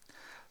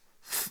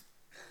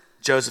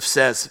 Joseph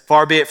says,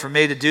 far be it from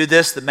me to do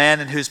this. The man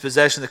in whose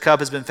possession the cup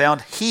has been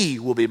found, he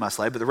will be my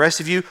slave. But the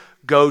rest of you,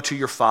 go to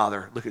your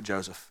father. Look at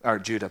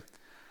Judah.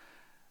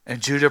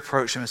 And Judah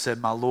approached him and said,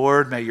 my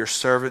Lord, may your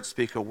servant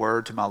speak a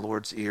word to my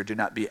Lord's ear. Do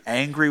not be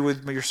angry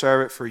with your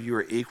servant, for you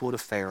are equal to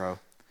Pharaoh.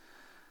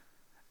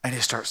 And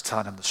he starts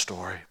telling him the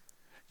story.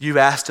 You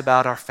asked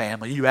about our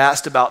family. You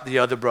asked about the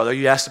other brother.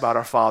 You asked about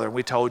our father, and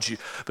we told you.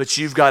 But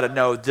you've got to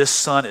know this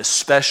son is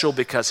special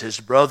because his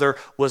brother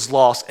was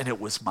lost, and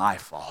it was my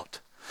fault.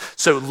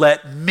 So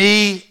let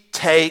me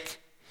take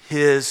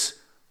his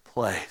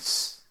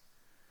place.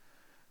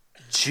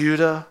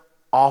 Judah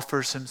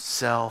offers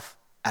himself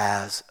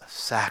as a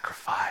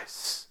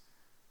sacrifice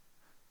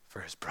for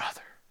his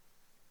brother.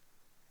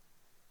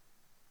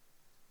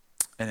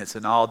 And it's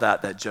in all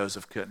that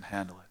Joseph couldn't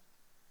handle it.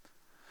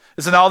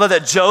 It's in all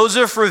that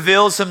Joseph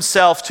reveals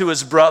himself to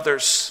his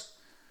brothers.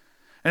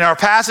 In our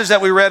passage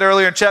that we read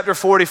earlier in chapter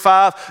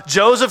 45,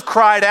 Joseph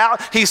cried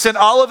out. He sent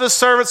all of his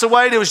servants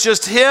away. And it was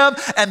just him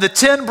and the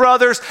 10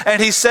 brothers.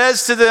 And he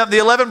says to them, the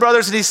 11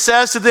 brothers, and he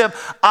says to them,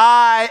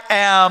 I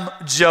am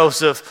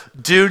Joseph.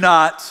 Do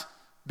not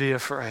be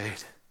afraid.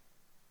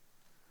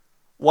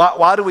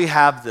 Why do we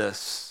have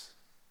this?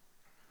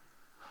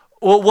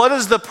 Well, what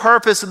is the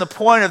purpose and the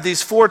point of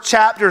these 4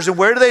 chapters, and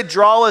where do they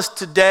draw us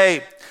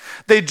today?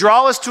 They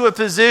draw us to a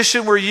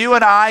position where you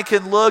and I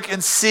can look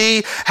and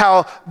see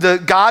how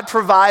God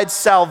provides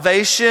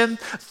salvation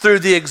through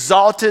the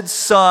exalted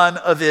Son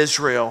of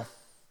Israel.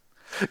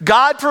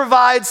 God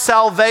provides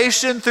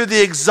salvation through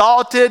the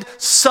exalted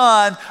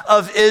Son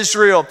of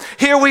Israel.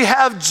 Here we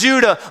have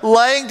Judah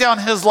laying down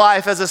his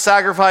life as a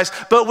sacrifice,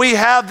 but we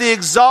have the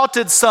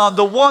exalted Son,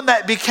 the one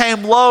that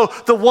became low,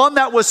 the one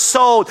that was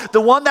sold,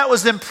 the one that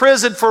was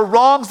imprisoned for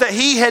wrongs that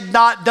he had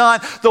not done,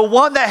 the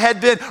one that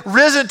had been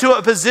risen to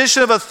a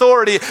position of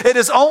authority. It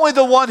is only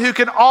the one who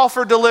can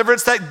offer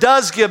deliverance that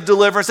does give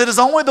deliverance. It is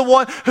only the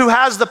one who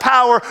has the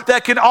power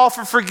that can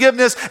offer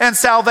forgiveness and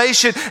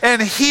salvation.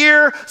 And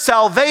here,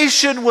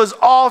 salvation was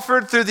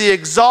offered through the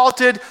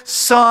exalted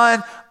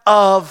Son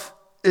of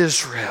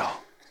Israel.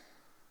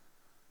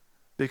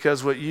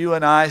 Because what you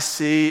and I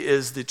see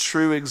is the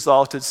true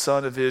exalted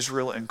Son of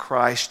Israel in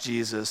Christ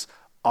Jesus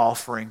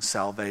offering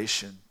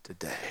salvation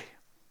today.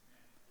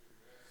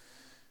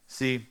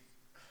 See,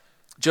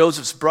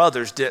 Joseph's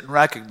brothers didn't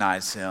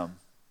recognize him.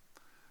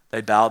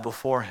 They bowed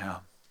before him.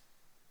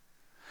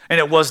 And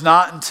it was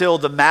not until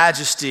the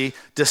Majesty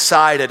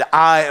decided,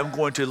 I am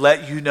going to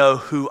let you know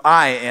who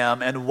I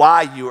am and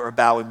why you are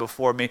bowing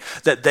before me,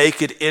 that they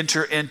could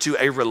enter into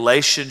a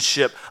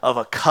relationship of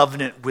a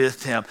covenant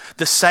with him.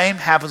 The same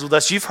happens with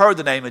us. You've heard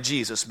the name of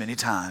Jesus many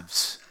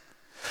times.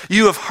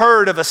 You have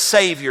heard of a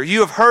Savior.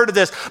 You have heard of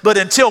this. But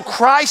until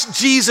Christ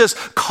Jesus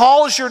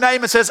calls your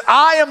name and says,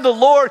 I am the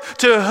Lord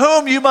to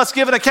whom you must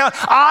give an account.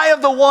 I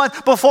am the one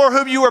before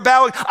whom you are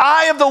bowing.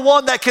 I am the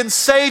one that can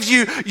save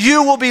you.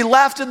 You will be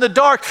left in the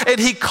dark. And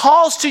he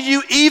calls to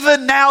you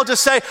even now to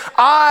say,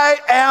 I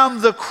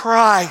am the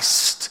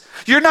Christ.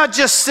 You're not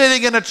just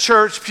sitting in a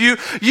church pew.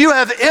 You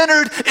have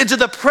entered into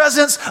the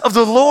presence of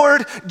the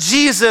Lord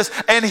Jesus,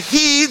 and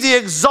he, the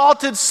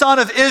exalted Son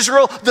of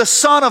Israel, the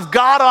Son of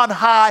God on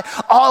high,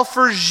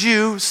 offers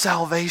you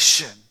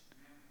salvation.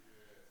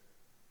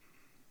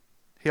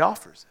 He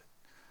offers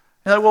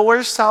it. You're like, well,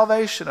 where's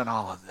salvation in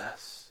all of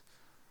this?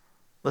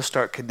 Let's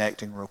start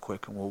connecting real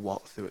quick, and we'll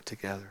walk through it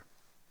together.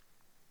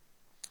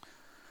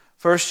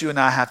 First, you and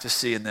I have to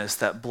see in this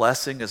that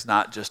blessing is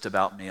not just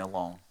about me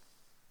alone.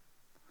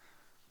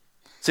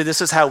 See,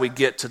 this is how we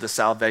get to the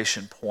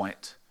salvation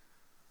point.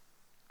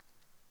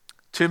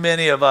 Too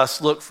many of us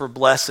look for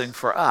blessing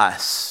for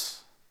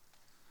us.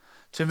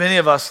 Too many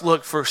of us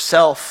look for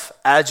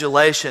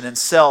self-adulation and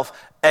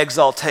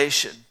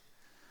self-exaltation.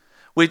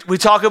 We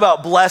talk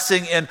about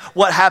blessing in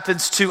what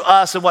happens to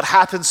us and what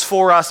happens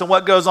for us and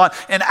what goes on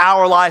in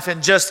our life,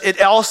 and just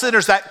it all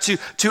centers back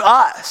to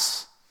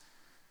us.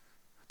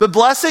 But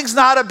blessing's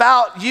not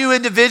about you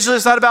individually.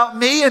 It's not about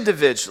me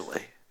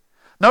individually.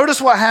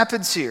 Notice what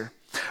happens here.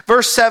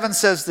 Verse 7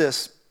 says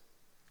this,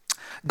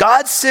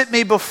 God sent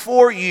me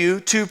before you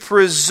to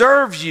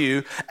preserve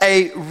you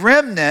a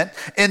remnant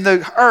in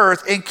the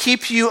earth and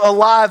keep you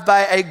alive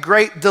by a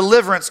great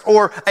deliverance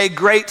or a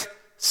great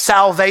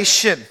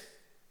salvation.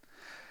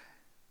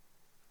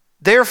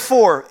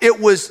 Therefore, it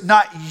was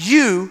not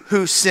you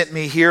who sent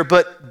me here,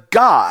 but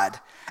God.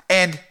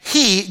 And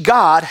he,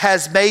 God,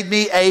 has made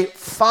me a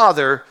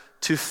father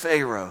to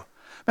Pharaoh.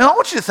 Man, I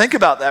want you to think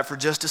about that for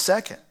just a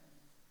second.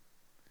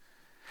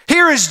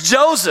 Here is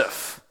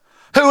Joseph,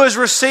 who has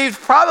received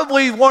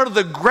probably one of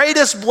the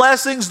greatest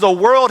blessings the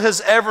world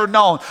has ever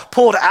known,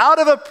 pulled out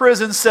of a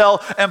prison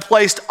cell and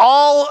placed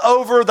all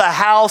over the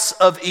house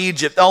of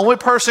Egypt. The only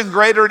person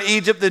greater in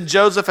Egypt than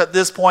Joseph at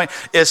this point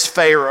is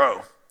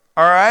Pharaoh.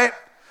 All right?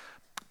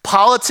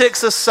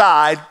 Politics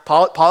aside,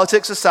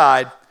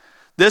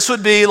 this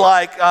would be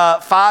like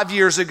 5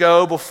 years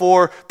ago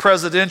before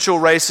presidential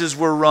races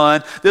were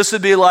run. This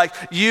would be like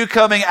you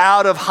coming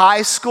out of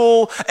high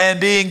school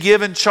and being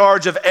given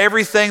charge of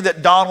everything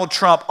that Donald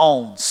Trump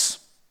owns.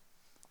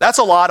 That's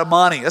a lot of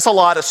money. That's a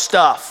lot of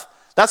stuff.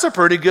 That's a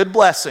pretty good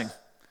blessing.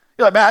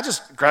 You're like, man, I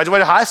just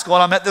graduated high school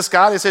and I met this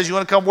guy that says, you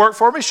want to come work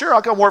for me? Sure,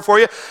 I'll come work for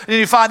you. And then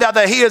you find out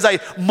that he is a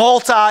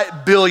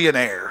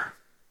multi-billionaire.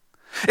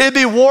 It'd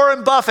be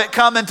Warren Buffett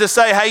coming to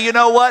say, hey, you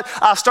know what?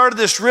 I started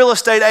this real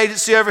estate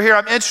agency over here.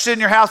 I'm interested in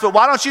your house, but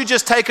why don't you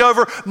just take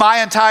over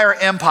my entire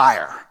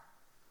empire?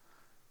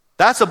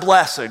 That's a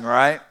blessing,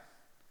 right?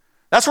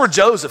 That's where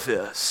Joseph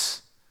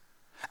is.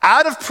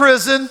 Out of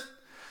prison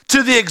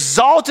to the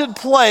exalted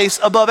place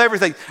above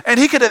everything. And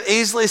he could have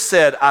easily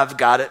said, I've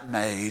got it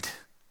made.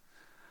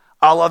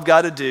 All I've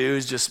got to do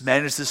is just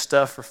manage this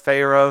stuff for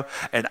Pharaoh,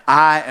 and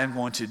I am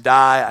going to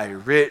die a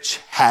rich,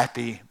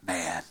 happy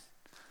man.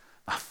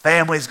 My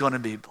family's going to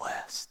be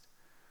blessed.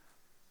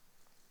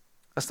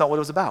 That's not what it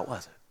was about,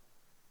 was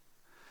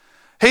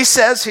it? He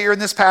says here in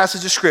this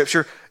passage of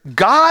Scripture,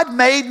 God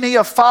made me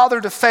a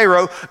father to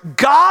Pharaoh.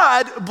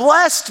 God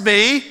blessed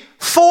me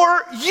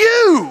for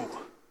you.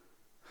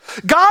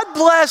 God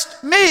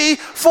blessed me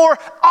for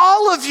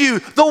all of you,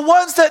 the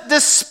ones that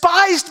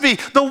despised me,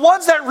 the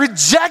ones that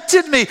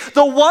rejected me,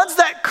 the ones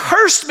that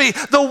cursed me,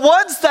 the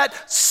ones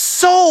that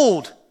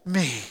sold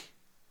me,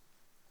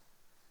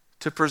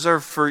 to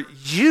preserve for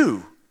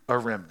you a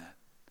remnant.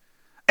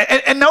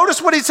 And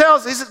notice what he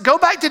tells. He says, go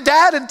back to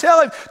dad and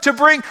tell him to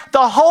bring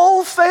the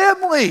whole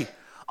family,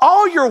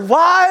 all your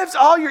wives,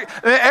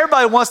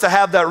 everybody wants to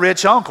have that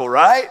rich uncle,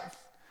 right?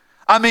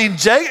 I mean,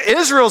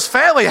 Israel's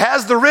family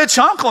has the rich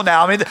uncle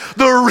now. I mean,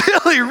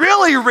 the really,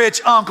 really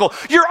rich uncle.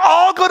 You're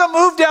all going to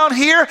move down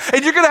here,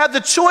 and you're going to have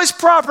the choice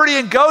property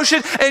in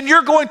Goshen, and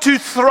you're going to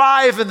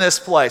thrive in this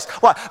place.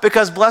 Why?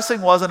 Because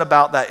blessing wasn't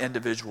about that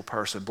individual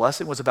person.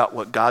 Blessing was about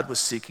what God was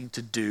seeking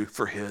to do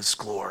for his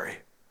glory.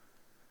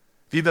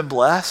 Have you been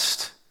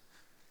blessed?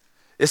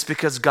 It's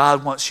because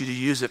God wants you to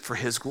use it for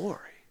his glory.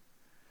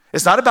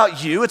 It's not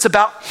about you, it's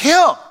about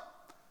him.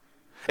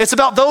 It's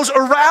about those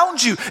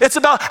around you. It's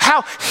about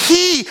how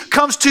he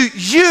comes to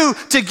you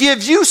to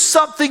give you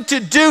something to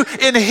do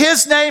in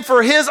his name,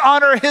 for his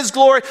honor, his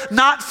glory,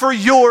 not for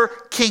your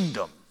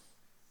kingdom.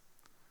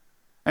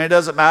 And it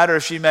doesn't matter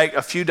if you make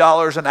a few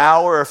dollars an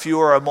hour or if you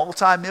are a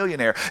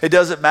multimillionaire. It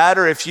doesn't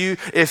matter if you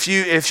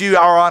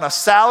are on a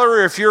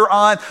salary or if you're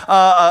on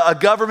a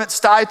government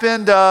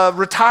stipend,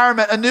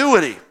 retirement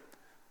annuity.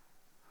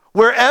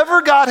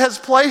 Wherever God has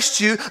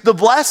placed you, the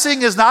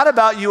blessing is not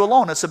about you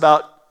alone. It's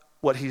about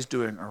what he's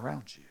doing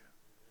around you.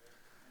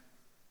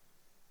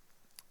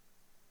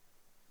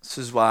 This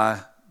is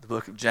why the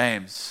book of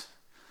James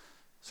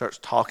starts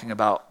talking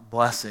about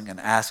blessing and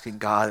asking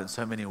God in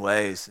so many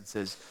ways. It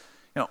says,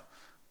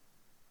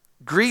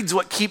 greed's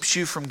what keeps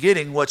you from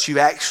getting what you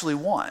actually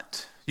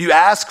want. You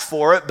ask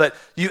for it, but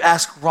you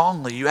ask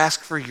wrongly. You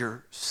ask for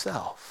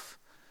yourself.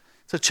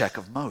 It's a check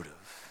of motive.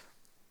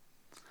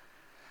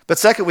 But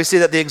second, we see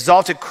that the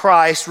exalted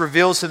Christ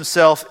reveals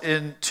himself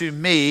to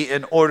me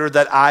in order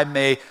that I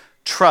may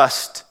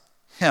trust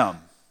him.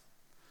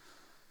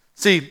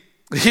 See,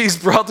 these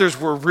brothers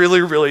were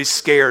really, really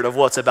scared of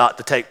what's about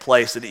to take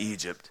place in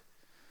Egypt.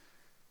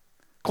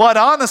 Quite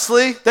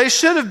honestly, they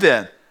should have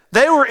been.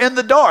 They were in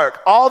the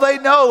dark. All they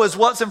know is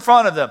what's in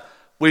front of them.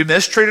 We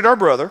mistreated our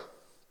brother.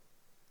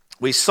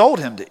 We sold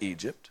him to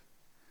Egypt.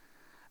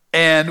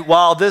 And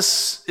while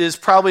this is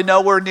probably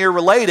nowhere near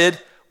related,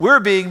 we're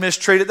being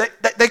mistreated.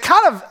 They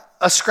kind of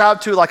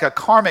ascribe to like a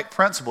karmic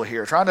principle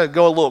here, trying to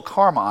go a little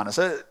karma on us.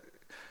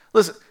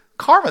 Listen,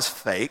 karma's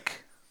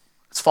fake.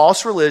 It's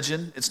false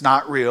religion. It's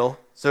not real.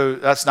 So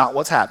that's not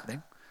what's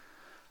happening.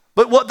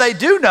 But what they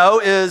do know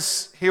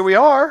is here we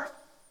are.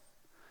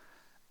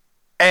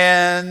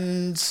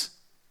 And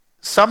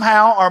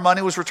somehow our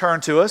money was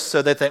returned to us,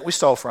 so they think we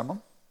stole from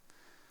them.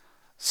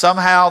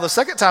 Somehow the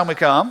second time we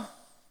come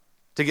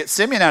to get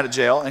Simeon out of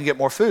jail and get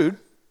more food,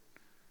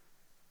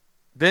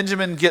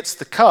 Benjamin gets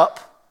the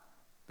cup.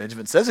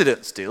 Benjamin says he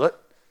didn't steal it,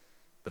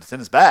 but it's in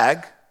his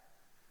bag.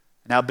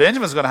 Now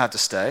Benjamin's going to have to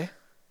stay.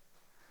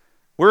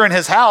 We're in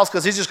his house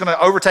because he's just going to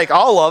overtake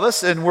all of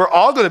us, and we're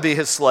all going to be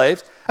his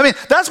slaves. I mean,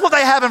 that's what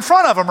they have in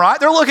front of them, right?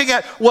 They're looking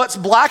at what's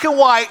black and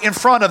white in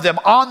front of them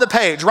on the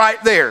page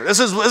right there. This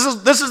is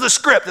the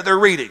script that they're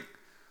reading.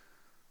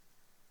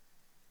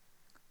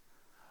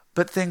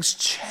 But things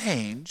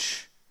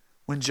change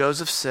when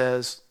Joseph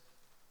says,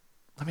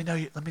 let me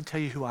tell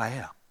you who I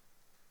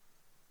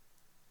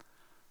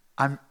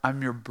am.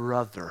 I'm your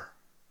brother.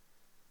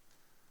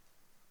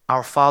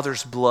 Our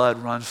father's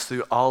blood runs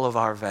through all of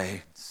our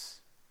veins.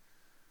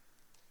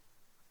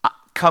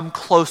 Come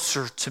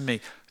closer to me.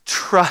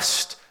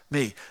 Trust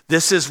me.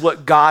 This is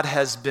what God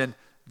has been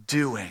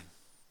doing.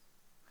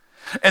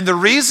 And the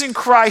reason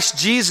Christ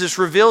Jesus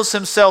reveals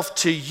himself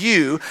to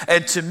you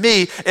and to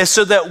me is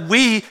so that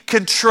we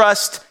can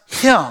trust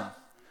him.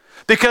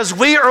 Because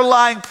we are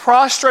lying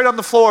prostrate on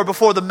the floor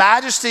before the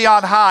majesty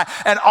on high,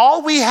 and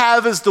all we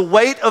have is the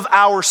weight of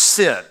our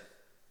sin.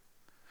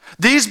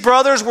 These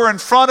brothers were in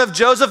front of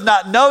Joseph,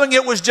 not knowing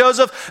it was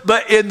Joseph,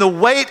 but in the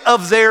weight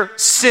of their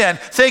sin,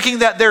 thinking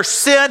that their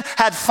sin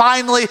had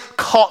finally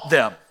caught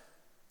them.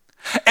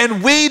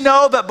 And we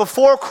know that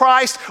before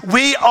Christ,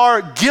 we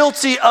are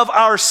guilty of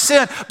our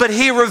sin. But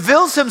he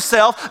reveals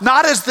himself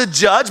not as the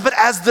judge, but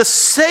as the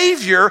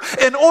Savior,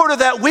 in order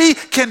that we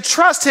can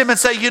trust him and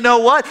say, you know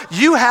what?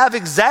 You have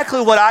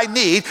exactly what I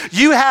need.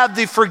 You have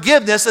the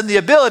forgiveness and the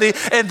ability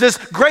and this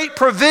great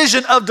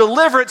provision of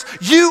deliverance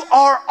you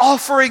are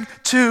offering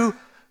to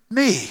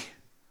me.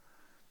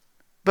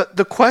 But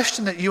the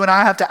question that you and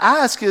I have to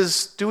ask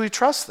is, do we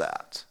trust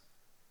that?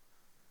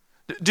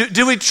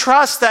 Do we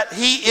trust that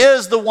he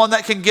is the one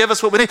that can give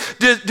us what we need?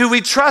 Do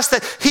we trust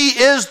that he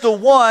is the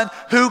one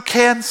who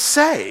can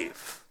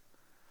save?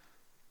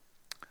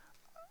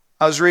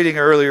 I was reading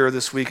earlier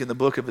this week in the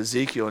book of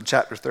Ezekiel in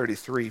chapter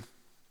 33.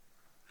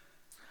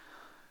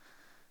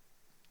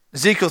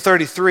 Ezekiel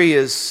 33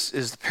 is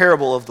the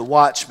parable of the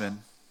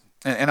watchman.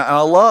 And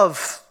I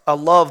love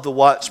the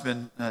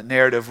watchman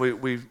narrative.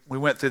 We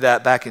went through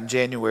that back in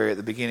January at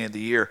the beginning of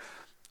the year.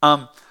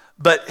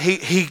 But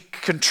he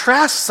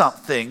contrasts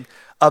something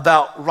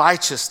about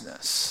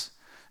righteousness.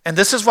 And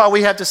this is why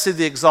we have to see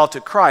the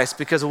exalted Christ,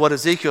 because of what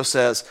Ezekiel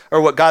says, or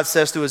what God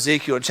says through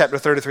Ezekiel in chapter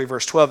 33,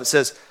 verse 12. It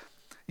says,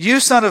 "You,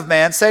 son of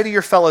man, say to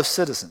your fellow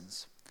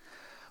citizens,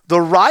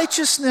 the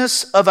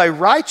righteousness of a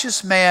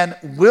righteous man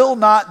will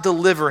not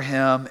deliver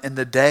him in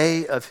the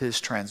day of his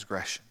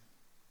transgression.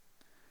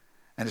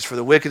 And as for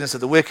the wickedness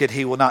of the wicked,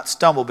 he will not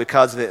stumble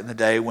because of it in the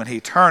day when he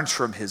turns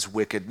from his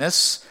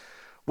wickedness,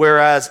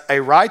 whereas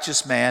a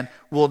righteous man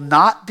will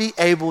not be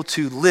able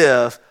to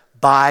live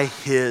by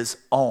his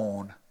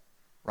own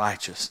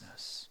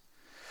righteousness.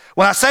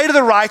 When I say to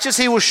the righteous,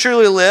 he will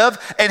surely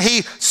live, and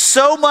he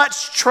so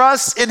much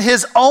trusts in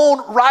his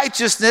own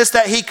righteousness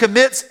that he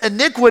commits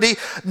iniquity,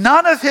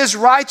 none of his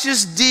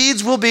righteous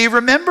deeds will be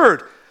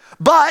remembered.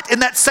 But in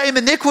that same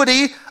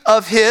iniquity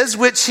of his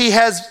which he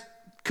has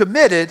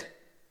committed,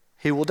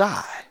 he will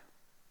die.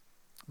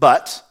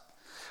 But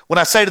when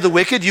I say to the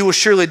wicked, you will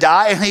surely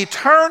die, and he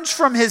turns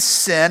from his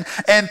sin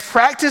and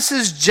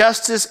practices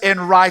justice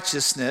and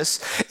righteousness,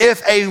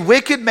 if a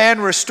wicked man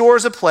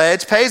restores a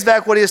pledge, pays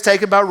back what he has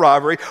taken by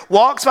robbery,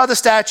 walks by the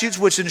statutes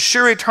which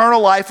ensure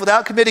eternal life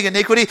without committing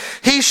iniquity,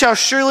 he shall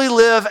surely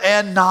live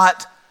and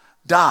not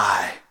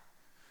die."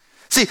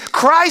 See,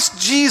 Christ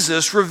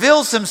Jesus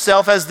reveals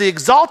himself as the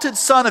exalted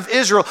Son of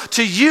Israel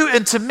to you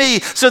and to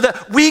me, so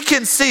that we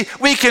can see,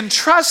 we can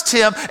trust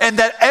him, and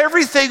that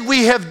everything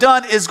we have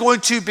done is going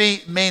to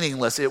be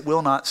meaningless. It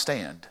will not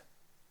stand.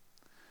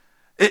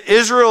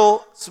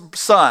 Israel's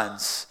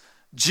sons,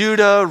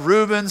 Judah,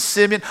 Reuben,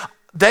 Simeon,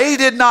 they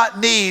did not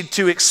need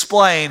to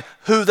explain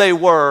who they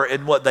were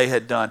and what they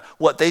had done.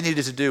 What they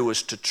needed to do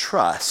was to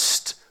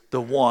trust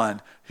the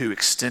one who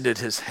extended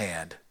his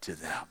hand to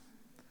them.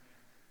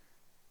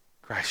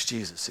 Christ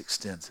Jesus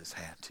extends his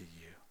hand to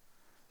you.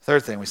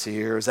 Third thing we see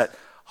here is that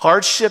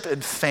hardship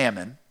and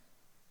famine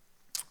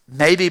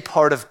may be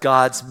part of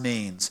God's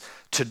means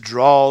to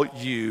draw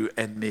you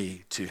and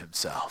me to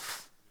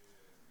himself.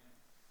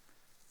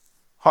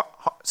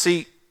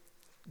 See,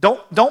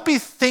 don't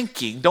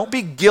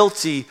be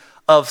guilty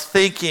of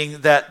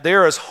thinking that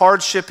there is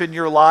hardship in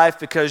your life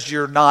because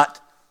you're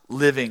not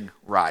living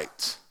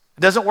right.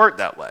 It doesn't work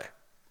that way.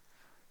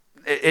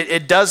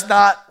 It does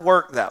not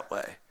work that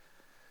way.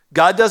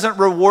 God doesn't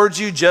reward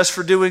you just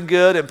for doing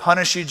good and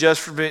punish you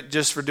just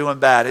for doing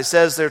bad. It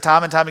says there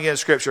time and time again in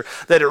Scripture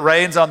that it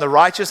rains on the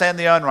righteous and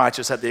the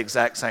unrighteous at the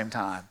exact same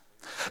time.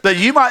 But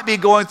you might be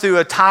going through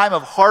a time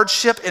of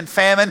hardship and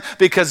famine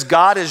because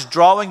God is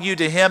drawing you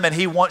to him, and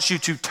he wants you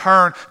to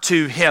turn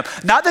to him.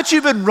 Not that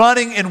you've been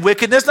running in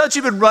wickedness, not that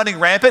you've been running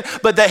rampant,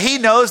 but that he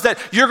knows that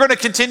you're going to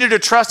continue to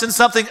trust in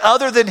something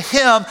other than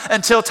him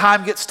until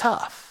time gets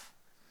tough.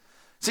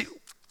 See,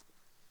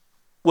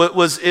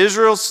 was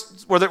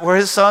were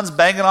his sons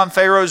banging on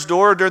Pharaoh's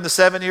door during the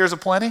 7 years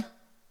of plenty?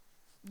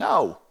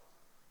 No.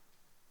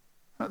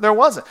 There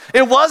wasn't.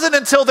 It wasn't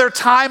until their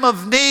time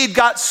of need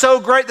got so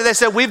great that they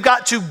said, we've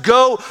got to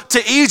go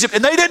to Egypt.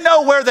 And they didn't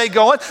know where they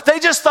going. They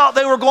just thought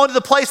they were going to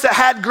the place that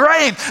had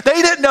grain. They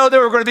didn't know they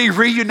were going to be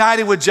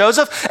reunited with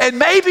Joseph. And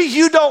maybe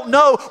you don't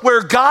know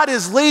where God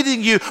is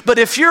leading you, but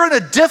if you're in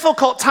a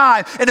difficult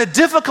time, in a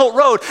difficult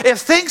road, if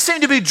things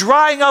seem to be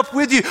drying up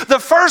with you, the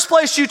first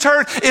place you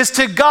turn is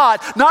to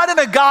God. Not in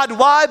a God,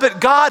 why, but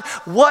God,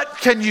 what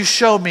can you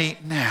show me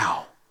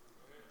now?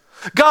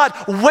 God,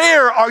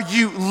 where are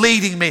you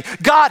leading me?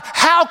 God,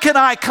 how can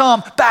I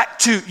come back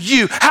to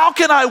you? How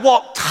can I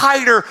walk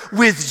tighter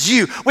with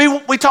you?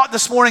 We talked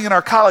this morning in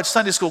our college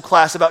Sunday school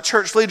class about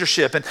church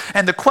leadership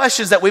and the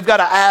questions that we've got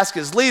to ask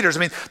as leaders.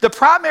 I mean, the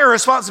primary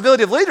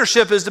responsibility of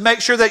leadership is to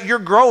make sure that you're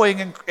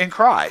growing in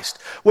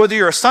Christ. Whether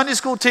you're a Sunday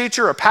school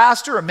teacher, a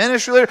pastor, a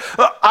ministry leader,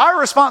 our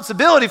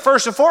responsibility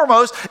first and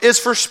foremost is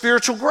for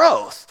spiritual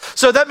growth.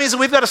 So that means that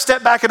we've got to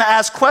step back and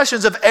ask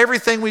questions of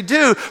everything we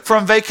do,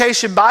 from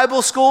Vacation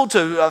Bible School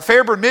to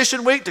Fairburn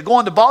Mission Week to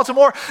going to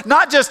Baltimore.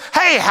 Not just,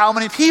 hey, how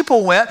many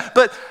people went,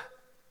 but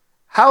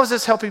how is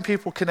this helping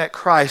people connect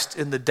Christ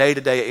in the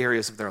day-to-day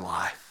areas of their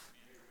life?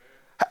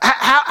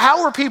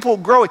 How are people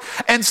growing?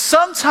 And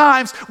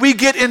sometimes we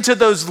get into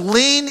those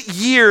lean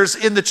years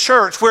in the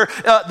church where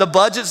the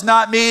budget's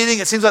not meeting.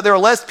 It seems like there are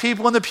less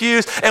people in the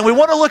pews. And we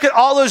want to look at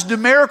all those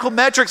numerical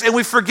metrics and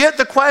we forget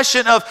the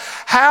question of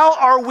how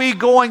are we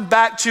going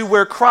back to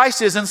where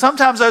Christ is? And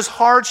sometimes those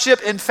hardship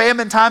and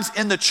famine times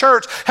in the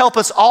church help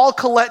us all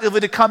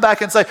collectively to come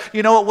back and say,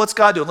 you know what, what's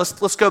God doing?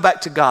 Let's go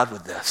back to God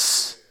with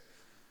this.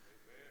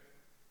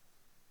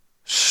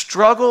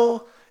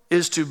 Struggle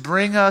is to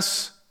bring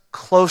us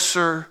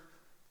closer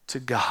to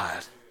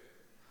God.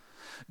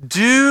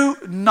 Do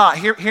not,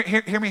 hear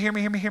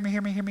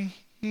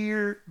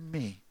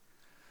me.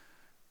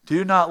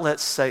 Do not let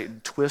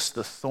Satan twist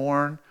the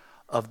thorn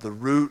of the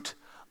root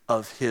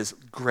of his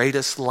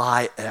greatest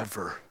lie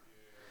ever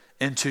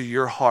into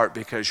your heart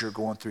because you're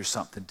going through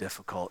something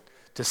difficult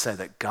to say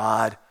that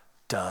God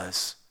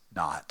does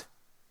not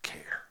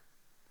care.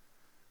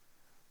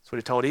 That's what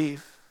he told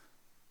Eve.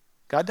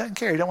 God doesn't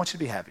care. He don't want you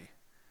to be happy.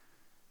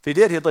 If he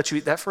did, he'd let you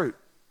eat that fruit.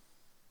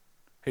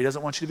 He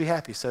doesn't want you to be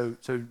happy. So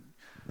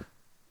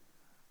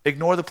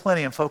ignore the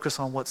plenty and focus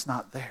on what's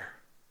not there.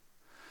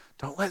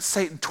 Don't let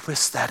Satan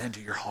twist that into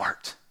your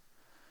heart.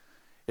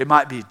 It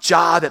might be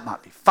job, it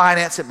might be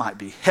finance, it might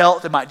be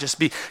health, it might just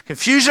be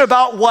confusion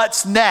about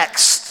what's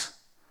next.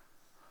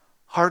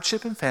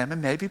 Hardship and famine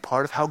may be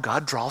part of how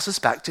God draws us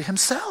back to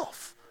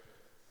himself.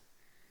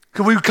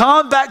 Can we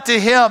come back to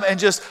him and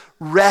just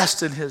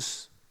rest in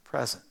his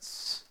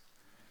presence?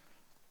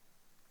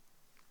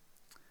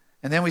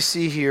 And then we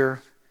see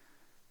here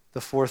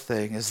the fourth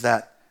thing is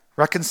that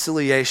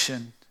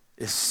reconciliation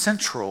is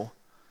central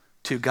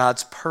to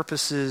God's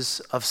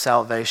purposes of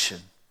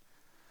salvation.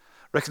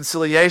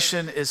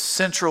 Reconciliation is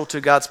central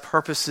to God's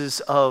purposes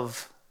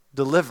of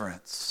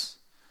deliverance.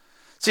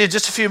 See, in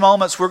just a few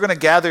moments, we're going to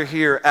gather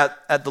here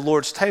at the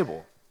Lord's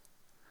table.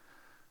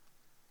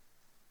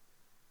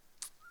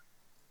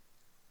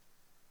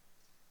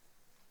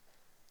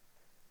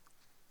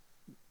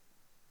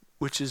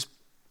 Which is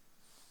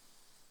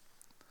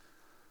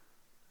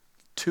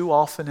too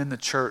often in the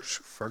church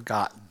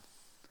forgotten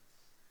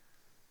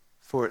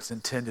for its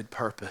intended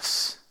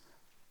purpose.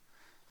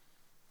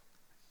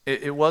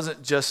 It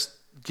wasn't just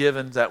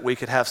given that we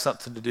could have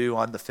something to do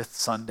on the fifth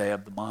Sunday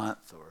of the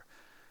month, or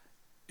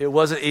it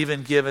wasn't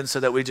even given so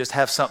that we just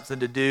have something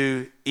to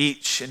do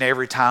each and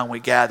every time we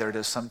gathered,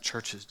 as some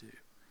churches do.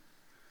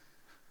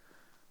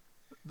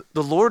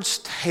 The Lord's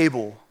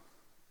table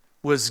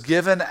was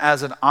given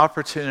as an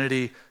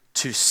opportunity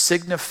to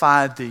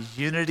signify the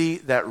unity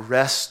that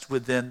rests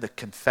within the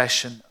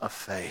confession of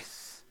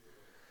faith.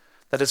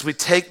 That as we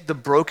take the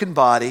broken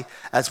body,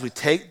 as we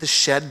take the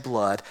shed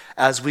blood,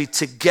 as we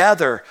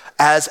together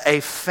as a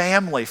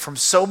family from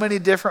so many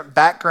different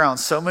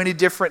backgrounds, so many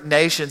different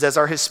nations, as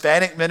our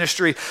Hispanic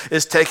ministry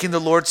is taking the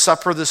Lord's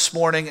Supper this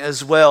morning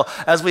as well,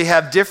 as we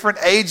have different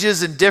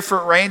ages and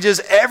different ranges,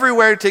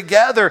 everywhere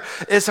together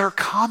is our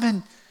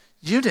common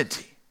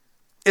unity.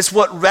 It's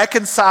what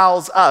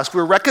reconciles us.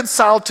 We're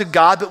reconciled to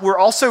God, but we're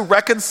also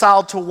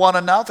reconciled to one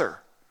another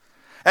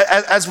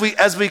as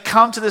we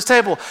come to this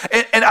table.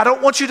 And I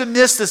don't want you to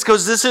miss this,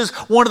 because this is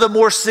one of the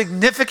more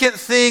significant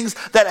things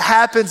that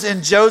happens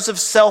in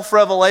Joseph's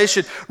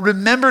self-revelation.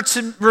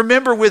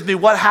 Remember with me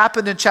what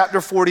happened in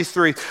chapter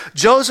 43.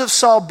 Joseph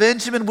saw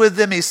Benjamin with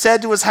them. He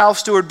said to his house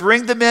steward,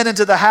 "Bring the men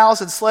into the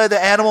house and slay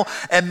the animal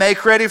and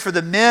make ready, for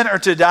the men are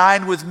to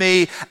dine with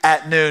me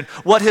at noon."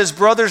 What his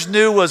brothers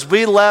knew was,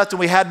 we left and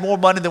we had more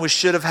money than we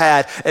should have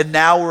had, and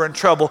now we're in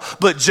trouble.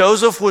 But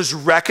Joseph was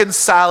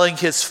reconciling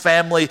his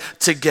family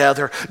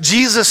together.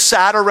 Jesus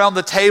sat around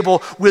the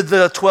table with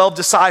the 12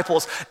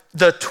 disciples.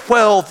 The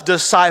 12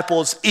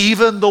 disciples,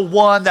 even the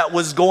one that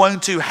was going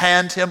to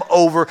hand him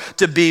over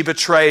to be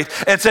betrayed,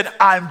 and said,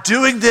 "I'm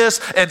doing this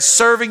and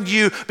serving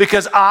you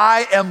because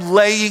I am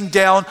laying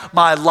down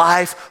my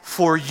life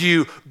for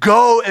you.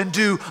 Go and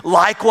do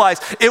likewise."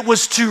 It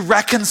was to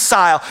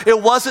reconcile. It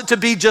wasn't to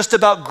be just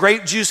about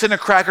grape juice and a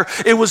cracker.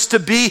 It was to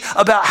be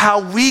about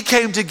how we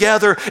came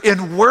together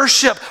in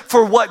worship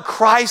for what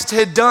Christ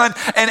had done.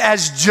 And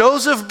as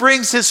Joseph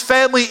brings his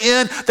family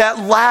in that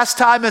last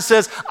time and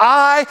says,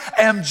 "I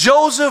am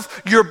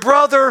Joseph, your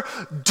brother,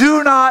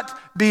 do not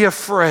be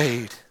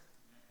afraid,"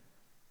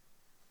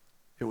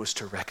 it was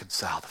to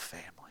reconcile the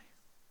family.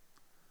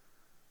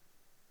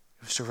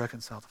 It was to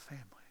reconcile the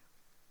family.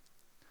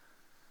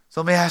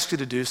 So let me ask you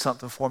to do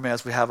something for me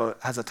as we have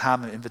a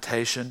time of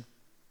invitation.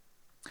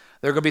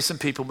 There are going to be some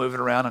people moving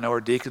around. I know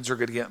our deacons are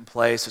going to get in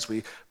place as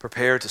we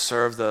prepare to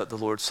serve the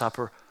Lord's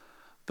Supper.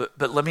 But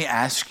let me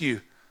ask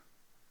you,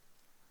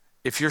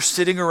 if you're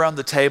sitting around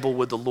the table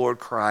with the Lord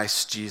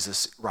Christ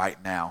Jesus right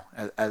now,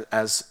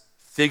 as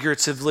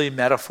figuratively,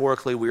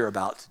 metaphorically we're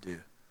about to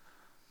do,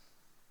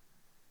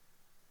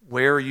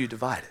 where are you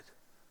divided?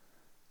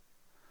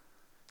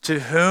 To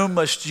whom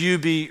must you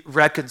be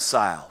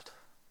reconciled?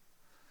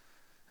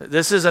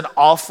 This is an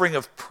offering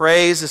of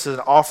praise. This is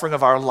an offering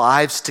of our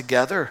lives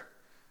together.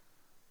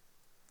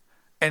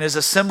 and is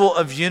a symbol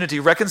of unity.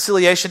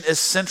 Reconciliation is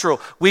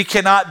central. We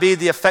cannot be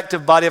the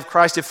effective body of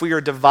Christ if we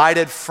are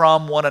divided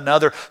from one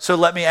another. So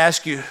let me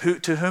ask you,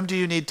 to whom do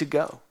you need to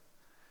go?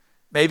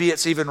 Maybe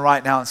it's even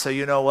right now and say,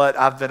 you know what,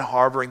 I've been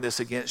harboring this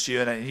against you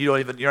and you're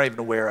not even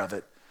aware of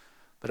it.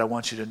 But I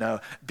want you to know,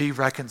 be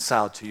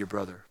reconciled to your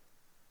brother.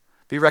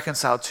 Be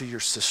reconciled to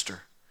your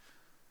sister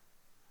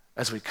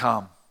as we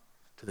come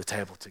to the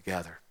table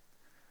together.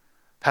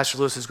 Pastor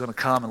Lewis is going to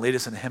come and lead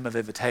us in a hymn of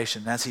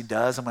invitation. And as he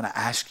does, I'm going to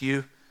ask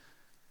you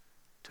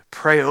to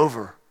pray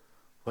over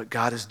what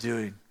God is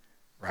doing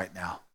right now.